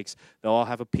cupcakes. They'll all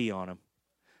have a P on them.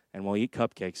 And we'll eat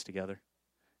cupcakes together.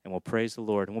 And we'll praise the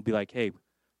Lord. And we'll be like, hey,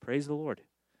 praise the Lord.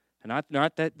 And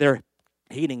not that they're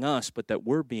hating us, but that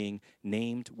we're being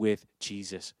named with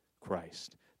Jesus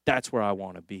Christ. That's where I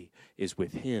want to be, is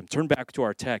with him. Turn back to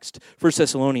our text, 1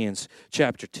 Thessalonians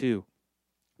chapter 2.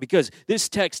 Because this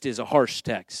text is a harsh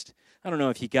text. I don't know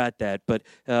if you got that, but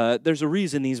there's a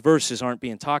reason these verses aren't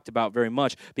being talked about very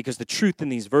much, because the truth in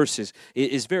these verses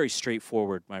is very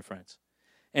straightforward, my friends.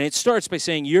 And it starts by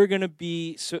saying you're going to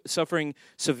be suffering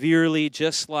severely,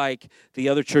 just like the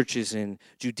other churches in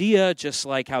Judea, just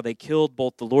like how they killed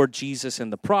both the Lord Jesus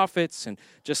and the prophets, and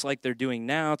just like they're doing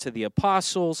now to the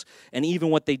apostles, and even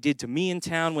what they did to me in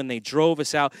town when they drove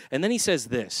us out. And then he says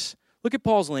this. Look at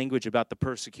Paul's language about the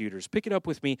persecutors. Pick it up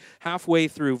with me halfway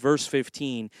through verse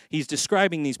 15. He's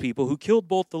describing these people who killed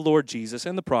both the Lord Jesus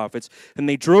and the prophets, and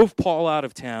they drove Paul out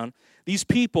of town. These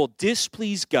people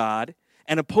displease God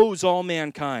and oppose all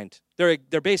mankind.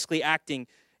 They're basically acting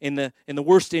in the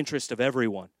worst interest of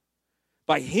everyone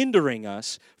by hindering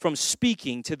us from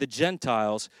speaking to the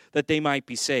Gentiles that they might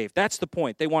be saved. That's the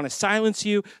point. They want to silence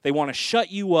you. They want to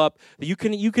shut you up. You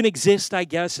can exist, I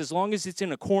guess, as long as it's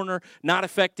in a corner, not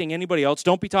affecting anybody else.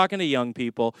 Don't be talking to young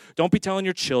people. Don't be telling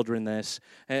your children this.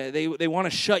 They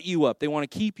want to shut you up. They want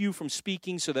to keep you from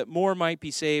speaking so that more might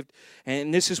be saved.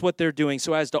 And this is what they're doing,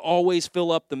 so as to always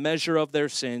fill up the measure of their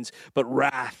sins. But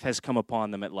wrath has come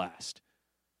upon them at last.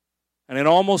 And it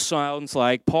almost sounds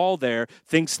like Paul there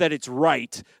thinks that it's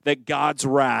right that God's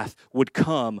wrath would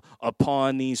come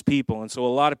upon these people. And so a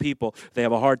lot of people, they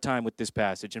have a hard time with this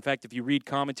passage. In fact, if you read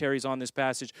commentaries on this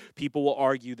passage, people will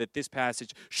argue that this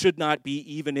passage should not be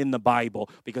even in the Bible,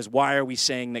 because why are we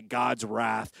saying that God's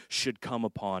wrath should come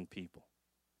upon people?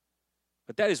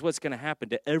 But that is what's going to happen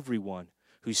to everyone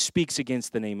who speaks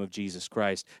against the name of Jesus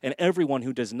Christ, and everyone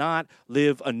who does not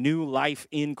live a new life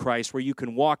in Christ where you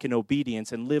can walk in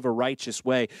obedience and live a righteous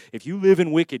way. If you live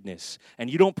in wickedness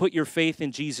and you don't put your faith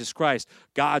in Jesus Christ,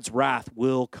 God's wrath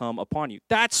will come upon you.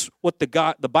 That's what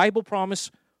the Bible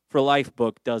Promise for Life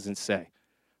book doesn't say.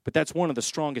 But that's one of the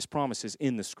strongest promises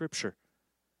in the Scripture,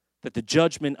 that the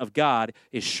judgment of God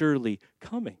is surely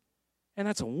coming. And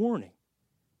that's a warning.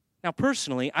 Now,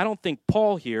 personally, I don't think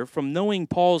Paul here, from knowing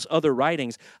Paul's other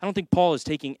writings, I don't think Paul is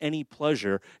taking any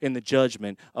pleasure in the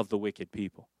judgment of the wicked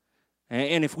people.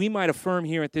 And if we might affirm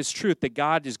here at this truth that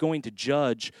God is going to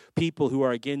judge people who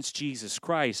are against Jesus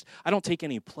Christ, I don't take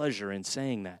any pleasure in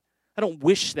saying that. I don't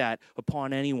wish that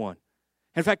upon anyone.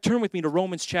 In fact, turn with me to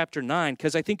Romans chapter 9,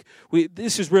 because I think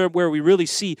this is where we really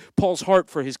see Paul's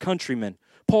heart for his countrymen,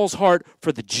 Paul's heart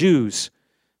for the Jews.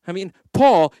 I mean,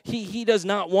 Paul, he does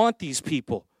not want these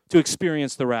people to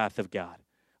experience the wrath of God.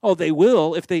 Oh, they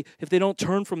will if they don't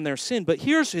turn from their sin. But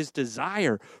here's his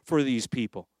desire for these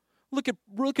people. Look at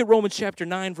Romans chapter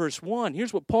 9, verse 1.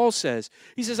 Here's what Paul says.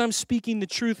 He says, I'm speaking the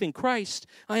truth in Christ.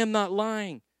 I am not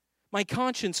lying. My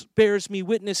conscience bears me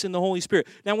witness in the Holy Spirit.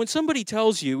 Now, when somebody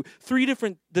tells you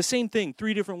the same thing,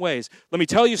 three different ways, let me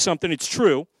tell you something, it's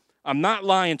true. I'm not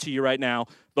lying to you right now.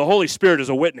 The Holy Spirit is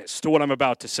a witness to what I'm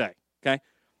about to say, okay?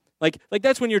 Like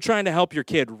that's when you're trying to help your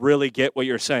kid really get what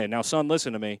you're saying. Now, son,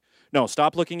 listen to me. No,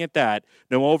 stop looking at that.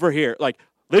 No, over here. Like,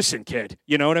 listen, kid.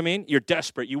 You know what I mean? You're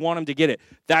desperate. You want him to get it.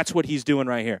 That's what he's doing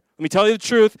right here. Let me tell you the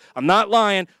truth. I'm not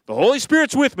lying. The Holy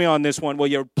Spirit's with me on this one. Will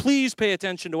you please pay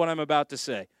attention to what I'm about to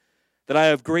say? That I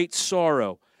have great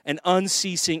sorrow and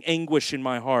unceasing anguish in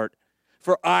my heart.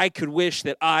 For I could wish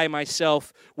that I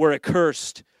myself were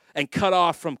accursed and cut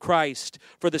off from Christ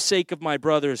for the sake of my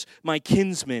brothers, my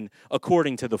kinsmen,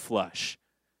 according to the flesh.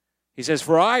 He says,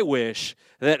 for I wish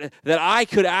that I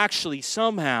could actually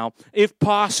somehow, if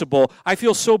possible, I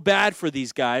feel so bad for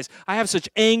these guys. I have such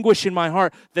anguish in my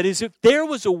heart that as if there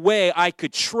was a way I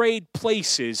could trade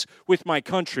places with my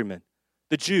countrymen,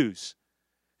 the Jews.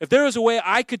 If there was a way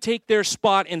I could take their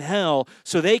spot in hell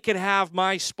so they could have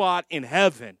my spot in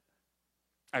heaven,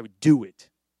 I would do it.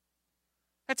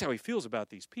 That's how he feels about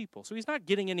these people. So he's not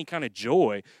getting any kind of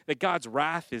joy that God's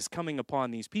wrath is coming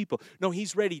upon these people. No,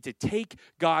 he's ready to take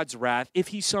God's wrath, if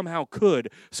he somehow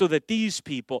could, so that these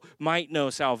people might know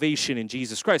salvation in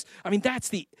Jesus Christ. I mean, that's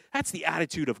the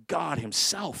attitude of God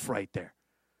himself right there,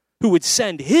 who would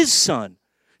send his son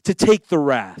to take the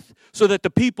wrath so that the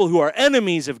people who are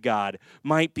enemies of God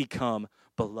might become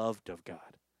beloved of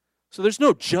God. So there's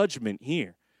no judgment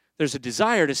here. There's a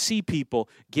desire to see people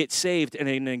get saved and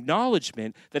an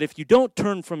acknowledgement that if you don't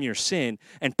turn from your sin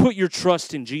and put your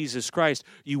trust in Jesus Christ,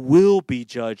 you will be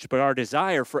judged. But our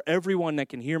desire for everyone that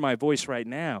can hear my voice right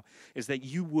now is that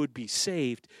you would be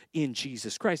saved in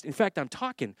Jesus Christ. In fact, I'm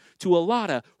talking to a lot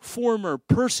of former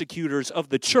persecutors of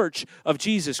the church of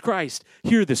Jesus Christ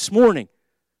here this morning.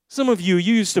 Some of you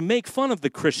used to make fun of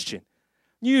the Christian.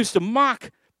 You used to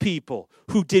mock people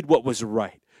who did what was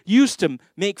right. Used to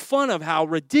make fun of how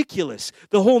ridiculous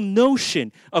the whole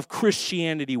notion of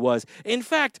Christianity was. In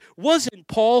fact, wasn't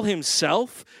Paul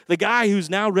himself, the guy who's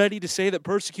now ready to say that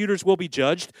persecutors will be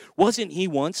judged, wasn't he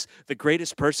once the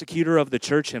greatest persecutor of the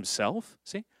church himself?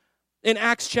 See? In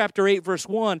Acts chapter 8, verse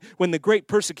 1, when the great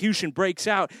persecution breaks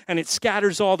out and it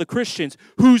scatters all the Christians,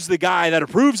 who's the guy that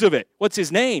approves of it? What's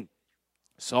his name?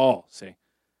 Saul, see?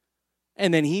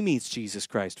 And then he meets Jesus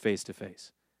Christ face to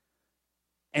face.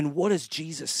 And what does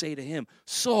Jesus say to him?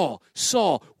 Saul,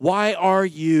 Saul, why are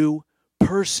you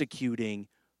persecuting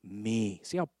me?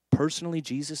 See how personally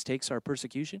Jesus takes our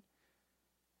persecution?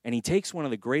 And he takes one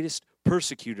of the greatest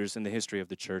persecutors in the history of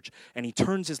the church, and he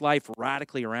turns his life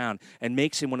radically around and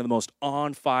makes him one of the most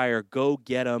on-fire,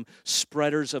 go-get-em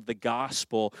spreaders of the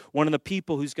gospel, one of the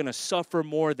people who's going to suffer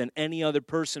more than any other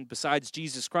person besides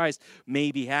Jesus Christ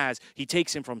maybe has. He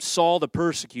takes him from Saul the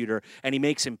persecutor, and he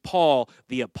makes him Paul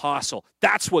the apostle.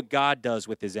 That's what God does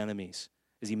with his enemies,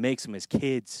 is he makes them his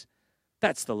kids.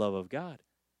 That's the love of God.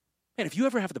 And if you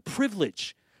ever have the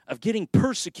privilege of getting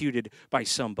persecuted by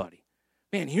somebody,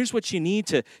 man, here's what you need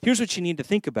to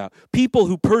think about. People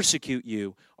who persecute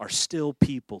you are still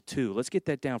people too. Let's get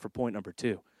that down for point number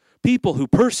 2. People who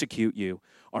persecute you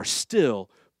are still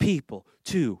people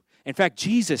too. In fact,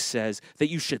 Jesus says that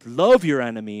you should love your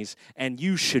enemies and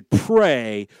you should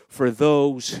pray for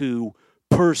those who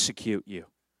persecute you.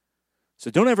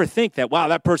 So don't ever think that, wow,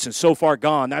 that person's so far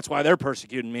gone, that's why they're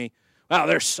persecuting me. Wow,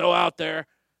 they're so out there.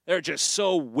 They're just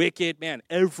so wicked. Man,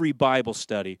 every Bible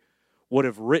study would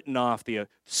have written off the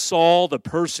Saul the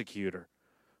persecutor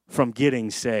from getting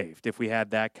saved if we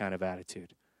had that kind of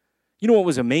attitude. You know what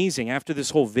was amazing? After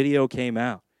this whole video came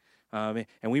out, and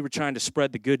we were trying to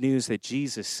spread the good news that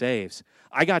Jesus saves,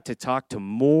 I got to talk to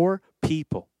more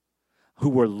people who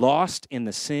were lost in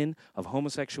the sin of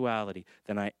homosexuality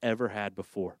than I ever had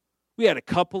before. We had a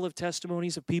couple of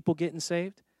testimonies of people getting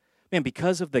saved. Man,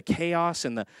 because of the chaos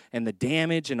and the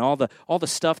damage and all the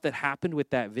stuff that happened with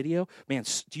that video, man,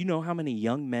 do you know how many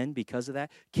young men, because of that,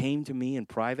 came to me in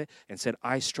private and said,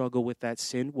 I struggle with that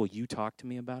sin. Will you talk to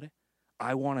me about it?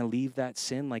 I want to leave that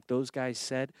sin like those guys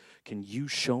said. Can you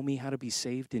show me how to be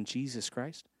saved in Jesus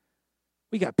Christ?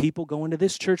 We got people going to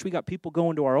this church. We got people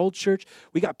going to our old church.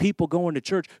 We got people going to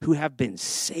church who have been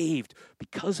saved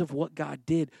because of what God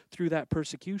did through that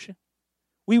persecution.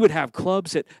 We would have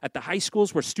clubs at the high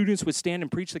schools where students would stand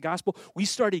and preach the gospel. We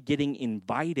started getting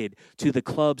invited to the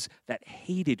clubs that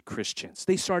hated Christians.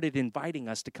 They started inviting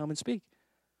us to come and speak.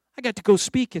 I got to go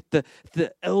speak at the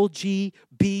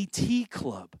LGBT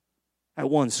club at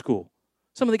one school.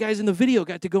 Some of the guys in the video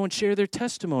got to go and share their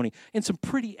testimony in some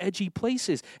pretty edgy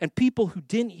places. And people who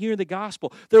didn't hear the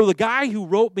gospel. There was the guy who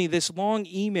wrote me this long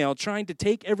email trying to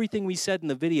take everything we said in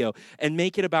the video and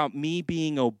make it about me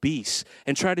being obese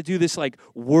and try to do this like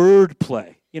word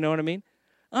play. You know what I mean?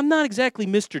 I'm not exactly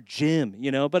Mr. Jim,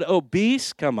 but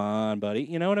obese? Come on, buddy.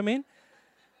 You know what I mean?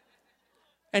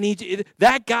 And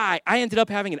that guy, I ended up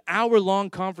having an hour-long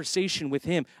conversation with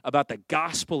him about the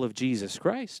gospel of Jesus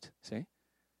Christ. See?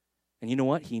 And you know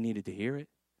what? He needed to hear it.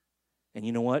 And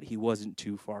you know what? He wasn't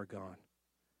too far gone.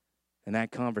 And that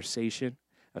conversation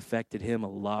affected him a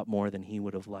lot more than he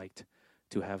would have liked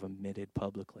to have admitted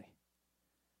publicly.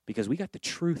 Because we got the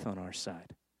truth on our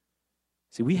side.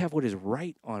 See, we have what is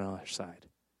right on our side.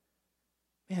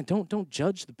 Man, don't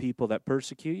judge the people that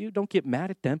persecute you. Don't get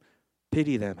mad at them.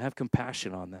 Pity them. Have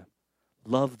compassion on them.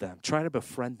 Love them. Try to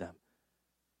befriend them.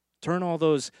 Turn all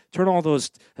those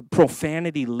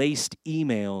profanity-laced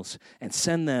emails and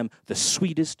send them the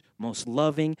sweetest, most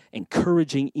loving,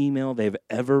 encouraging email they've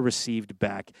ever received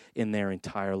back in their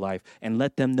entire life. And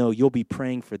let them know you'll be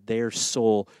praying for their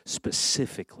soul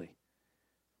specifically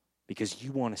because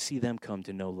you want to see them come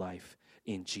to know life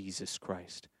in Jesus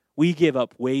Christ. We give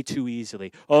up way too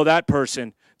easily. Oh, that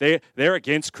person, they're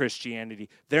against Christianity.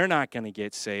 They're not going to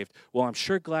get saved. Well, I'm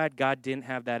sure glad God didn't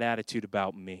have that attitude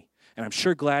about me. And I'm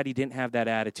sure glad he didn't have that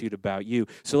attitude about you.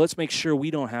 So let's make sure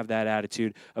we don't have that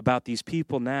attitude about these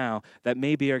people now that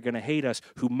maybe are going to hate us,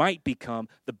 who might become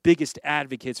the biggest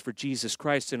advocates for Jesus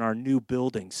Christ in our new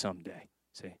building someday.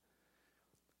 See?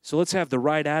 So let's have the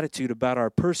right attitude about our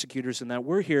persecutors, and that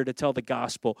we're here to tell the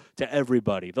gospel to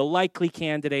everybody, the likely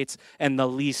candidates and the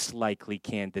least likely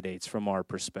candidates from our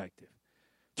perspective.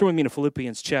 Turn with me to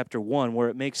Philippians chapter 1, where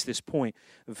it makes this point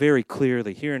very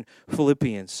clearly. Here in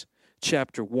Philippians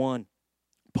chapter 1,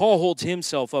 Paul holds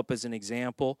himself up as an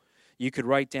example. You could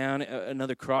write down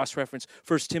another cross-reference,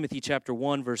 1 Timothy chapter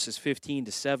 1, verses 15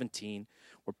 to 17,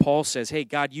 where Paul says, hey,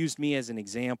 God used me as an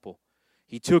example.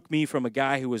 He took me from a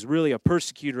guy who was really a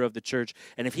persecutor of the church,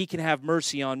 and if he can have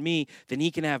mercy on me, then he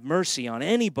can have mercy on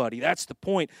anybody. That's the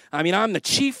point. I mean, I'm the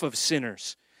chief of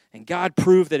sinners, and God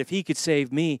proved that if he could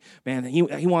save me, man,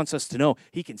 he wants us to know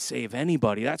he can save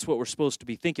anybody. That's what we're supposed to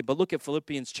be thinking. But look at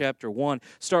Philippians chapter 1.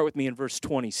 Start with me in verse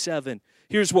 27.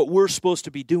 Here's what we're supposed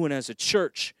to be doing as a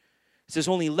church. It says,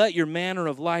 only let your manner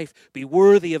of life be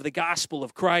worthy of the gospel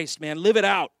of Christ, man. Live it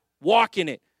out. Walk in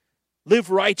it.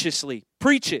 Live righteously.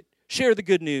 Preach it. Share the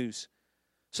good news,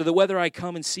 so that whether I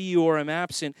come and see you or am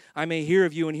absent, I may hear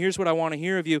of you. And here's what I want to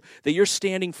hear of you, that you're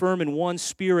standing firm in one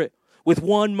spirit, with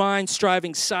one mind,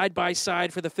 striving side by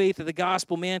side for the faith of the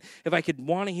gospel. Man, if I could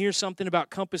want to hear something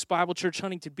about Compass Bible Church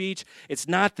Huntington Beach, it's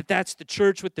not that that's the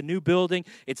church with the new building.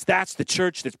 That's the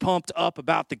church that's pumped up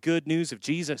about the good news of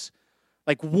Jesus.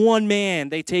 Like one man,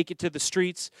 they take it to the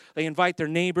streets. They invite their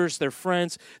neighbors, their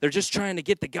friends. They're just trying to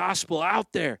get the gospel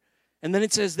out there. And then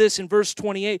it says this in verse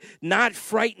 28, not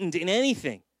frightened in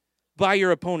anything by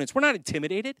your opponents. We're not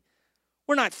intimidated.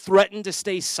 We're not threatened to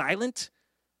stay silent.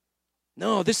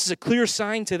 No, this is a clear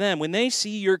sign to them. When they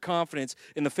see your confidence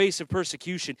in the face of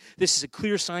persecution, this is a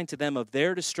clear sign to them of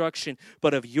their destruction,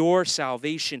 but of your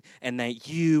salvation, and that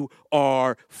you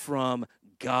are from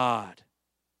God.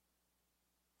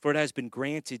 For it has been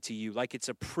granted to you, like it's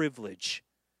a privilege,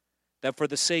 that for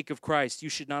the sake of Christ, you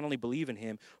should not only believe in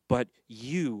him, but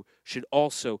you should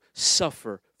also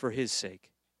suffer for his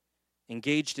sake.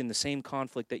 Engaged in the same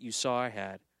conflict that you saw I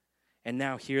had, and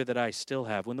now hear that I still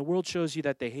have. When the world shows you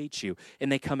that they hate you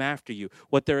and they come after you,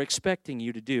 what they're expecting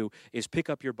you to do is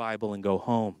pick up your Bible and go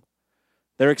home.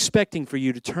 They're expecting for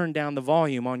you to turn down the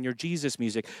volume on your Jesus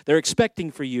music. They're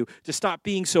expecting for you to stop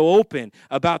being so open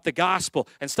about the gospel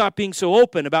and stop being so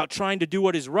open about trying to do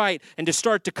what is right and to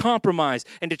start to compromise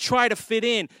and to try to fit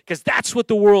in, because that's what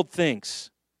the world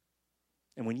thinks.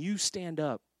 And when you stand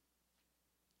up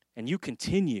and you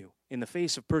continue in the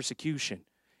face of persecution,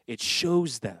 it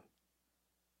shows them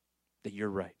that you're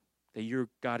right, that your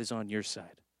God is on your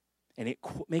side. And it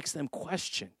makes them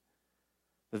question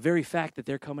the very fact that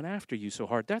they're coming after you so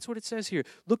hard. That's what it says here.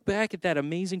 Look back at that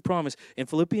amazing promise in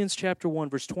Philippians chapter 1,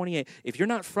 verse 28. If you're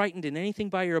not frightened in anything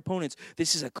by your opponents,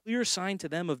 this is a clear sign to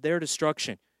them of their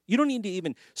destruction. You don't need to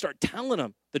even start telling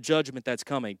them the judgment that's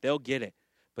coming. They'll get it.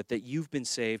 But that you've been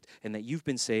saved, and that you've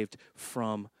been saved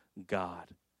from God.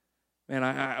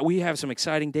 Man, we have some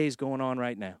exciting days going on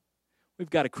right now. We've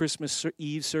got a Christmas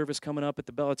Eve service coming up at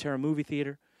the Bellaterra Movie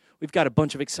Theater. We've got a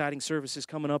bunch of exciting services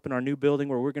coming up in our new building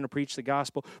where we're going to preach the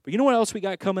gospel. But you know what else we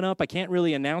got coming up? I can't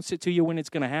really announce it to you when it's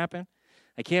going to happen.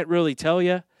 I can't really tell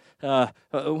you, on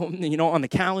the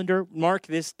calendar, mark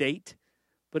this date.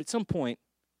 But at some point,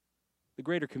 the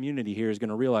greater community here is going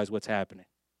to realize what's happening.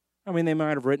 I mean, they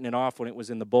might have written it off when it was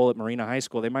in the bowl at Marina High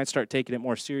School. They might start taking it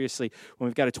more seriously when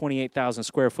we've got a 28,000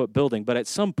 square foot building. But at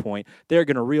some point, they're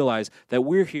going to realize that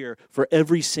we're here for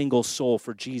every single soul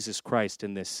for Jesus Christ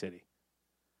in this city.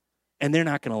 And they're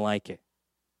not going to like it.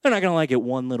 They're not going to like it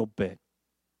one little bit.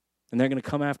 And they're going to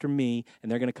come after me,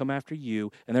 and they're going to come after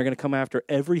you, and they're going to come after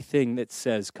everything that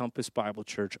says Compass Bible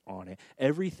Church on it.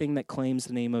 Everything that claims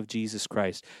the name of Jesus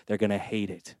Christ, they're going to hate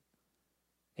it.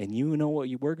 And you know what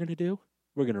we're going to do?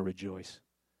 We're going to rejoice.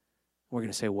 We're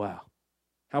going to say, wow,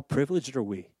 how privileged are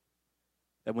we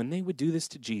that when they would do this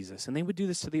to Jesus, and they would do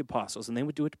this to the apostles, and they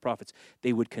would do it to prophets,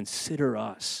 they would consider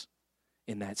us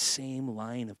in that same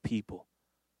line of people.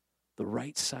 The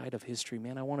right side of history,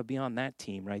 man, I want to be on that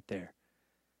team right there.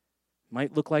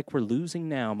 Might look like we're losing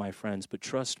now, my friends, but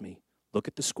trust me, look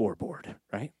at the scoreboard,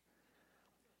 right?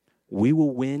 We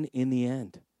will win in the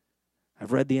end.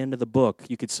 I've read the end of the book.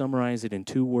 You could summarize it in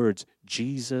 2 words.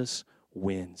 Jesus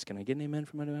wins. Can I get an amen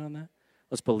from anyone on that?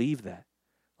 Let's believe that.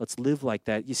 Let's live like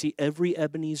that. You see, every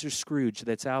Ebenezer Scrooge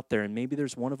that's out there, and maybe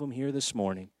there's one of them here this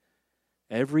morning,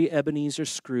 every Ebenezer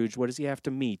Scrooge, what does he have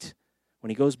to meet? When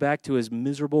he goes back to his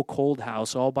miserable, cold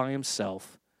house all by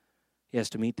himself, he has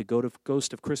to meet the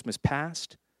ghost of Christmas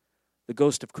past, the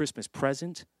ghost of Christmas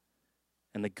present,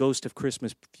 and the ghost of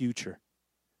Christmas future.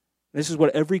 This is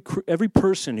what every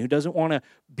person who doesn't want to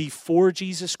be for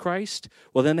Jesus Christ,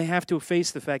 well, then they have to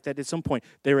face the fact that at some point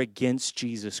they're against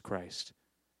Jesus Christ.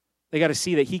 They got to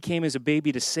see that he came as a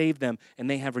baby to save them, and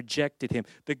they have rejected him.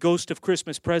 The ghost of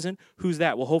Christmas present, who's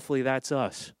that? Well, hopefully that's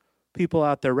us. People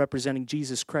out there representing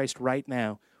Jesus Christ right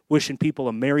now, wishing people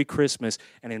a Merry Christmas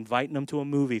and inviting them to a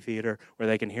movie theater where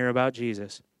they can hear about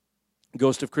Jesus.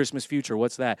 Ghost of Christmas future,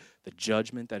 what's that? The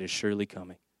judgment that is surely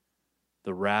coming.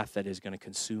 The wrath that is going to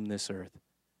consume this earth.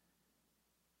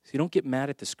 So you don't get mad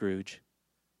at the Scrooge.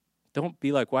 Don't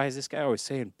be like, why is this guy always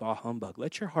saying bah humbug?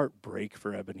 Let your heart break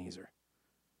for Ebenezer.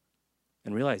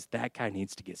 And realize that guy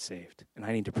needs to get saved. And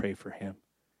I need to pray for him.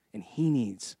 And he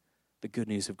needs the good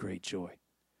news of great joy.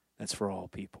 That's for all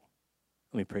people.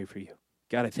 Let me pray for you.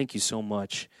 God, I thank you so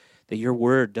much that your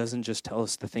word doesn't just tell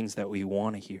us the things that we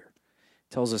want to hear.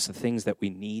 It tells us the things that we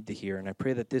need to hear. And I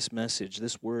pray that this message,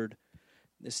 this word,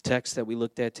 this text that we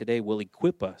looked at today will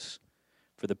equip us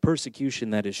for the persecution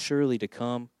that is surely to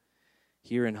come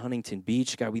here in Huntington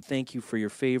Beach. God, we thank you for your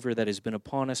favor that has been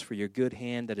upon us, for your good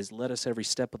hand that has led us every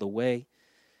step of the way.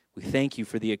 We thank you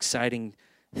for the exciting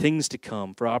things to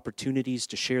come, for opportunities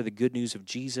to share the good news of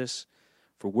Jesus,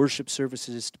 for worship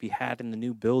services to be had in the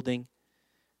new building,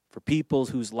 for people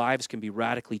whose lives can be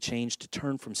radically changed to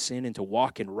turn from sin and to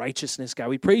walk in righteousness. God,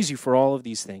 we praise you for all of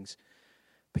these things.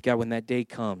 But God, when that day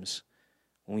comes,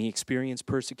 when we experience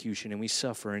persecution and we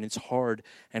suffer and it's hard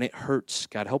and it hurts,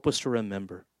 God, help us to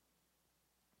remember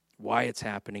why it's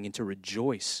happening and to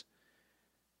rejoice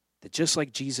that just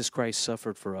like Jesus Christ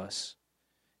suffered for us,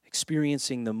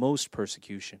 experiencing the most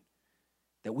persecution,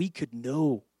 that we could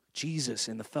know Jesus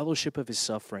in the fellowship of his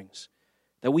sufferings,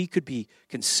 that we could be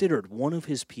considered one of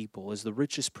his people as the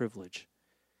richest privilege.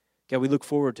 God, we look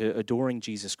forward to adoring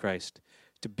Jesus Christ,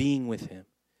 to being with him.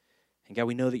 And God,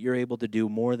 we know that you're able to do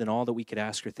more than all that we could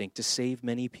ask or think to save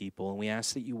many people. And we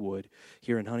ask that you would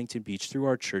here in Huntington Beach through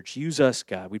our church. Use us,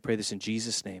 God. We pray this in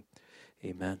Jesus' name.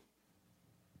 Amen.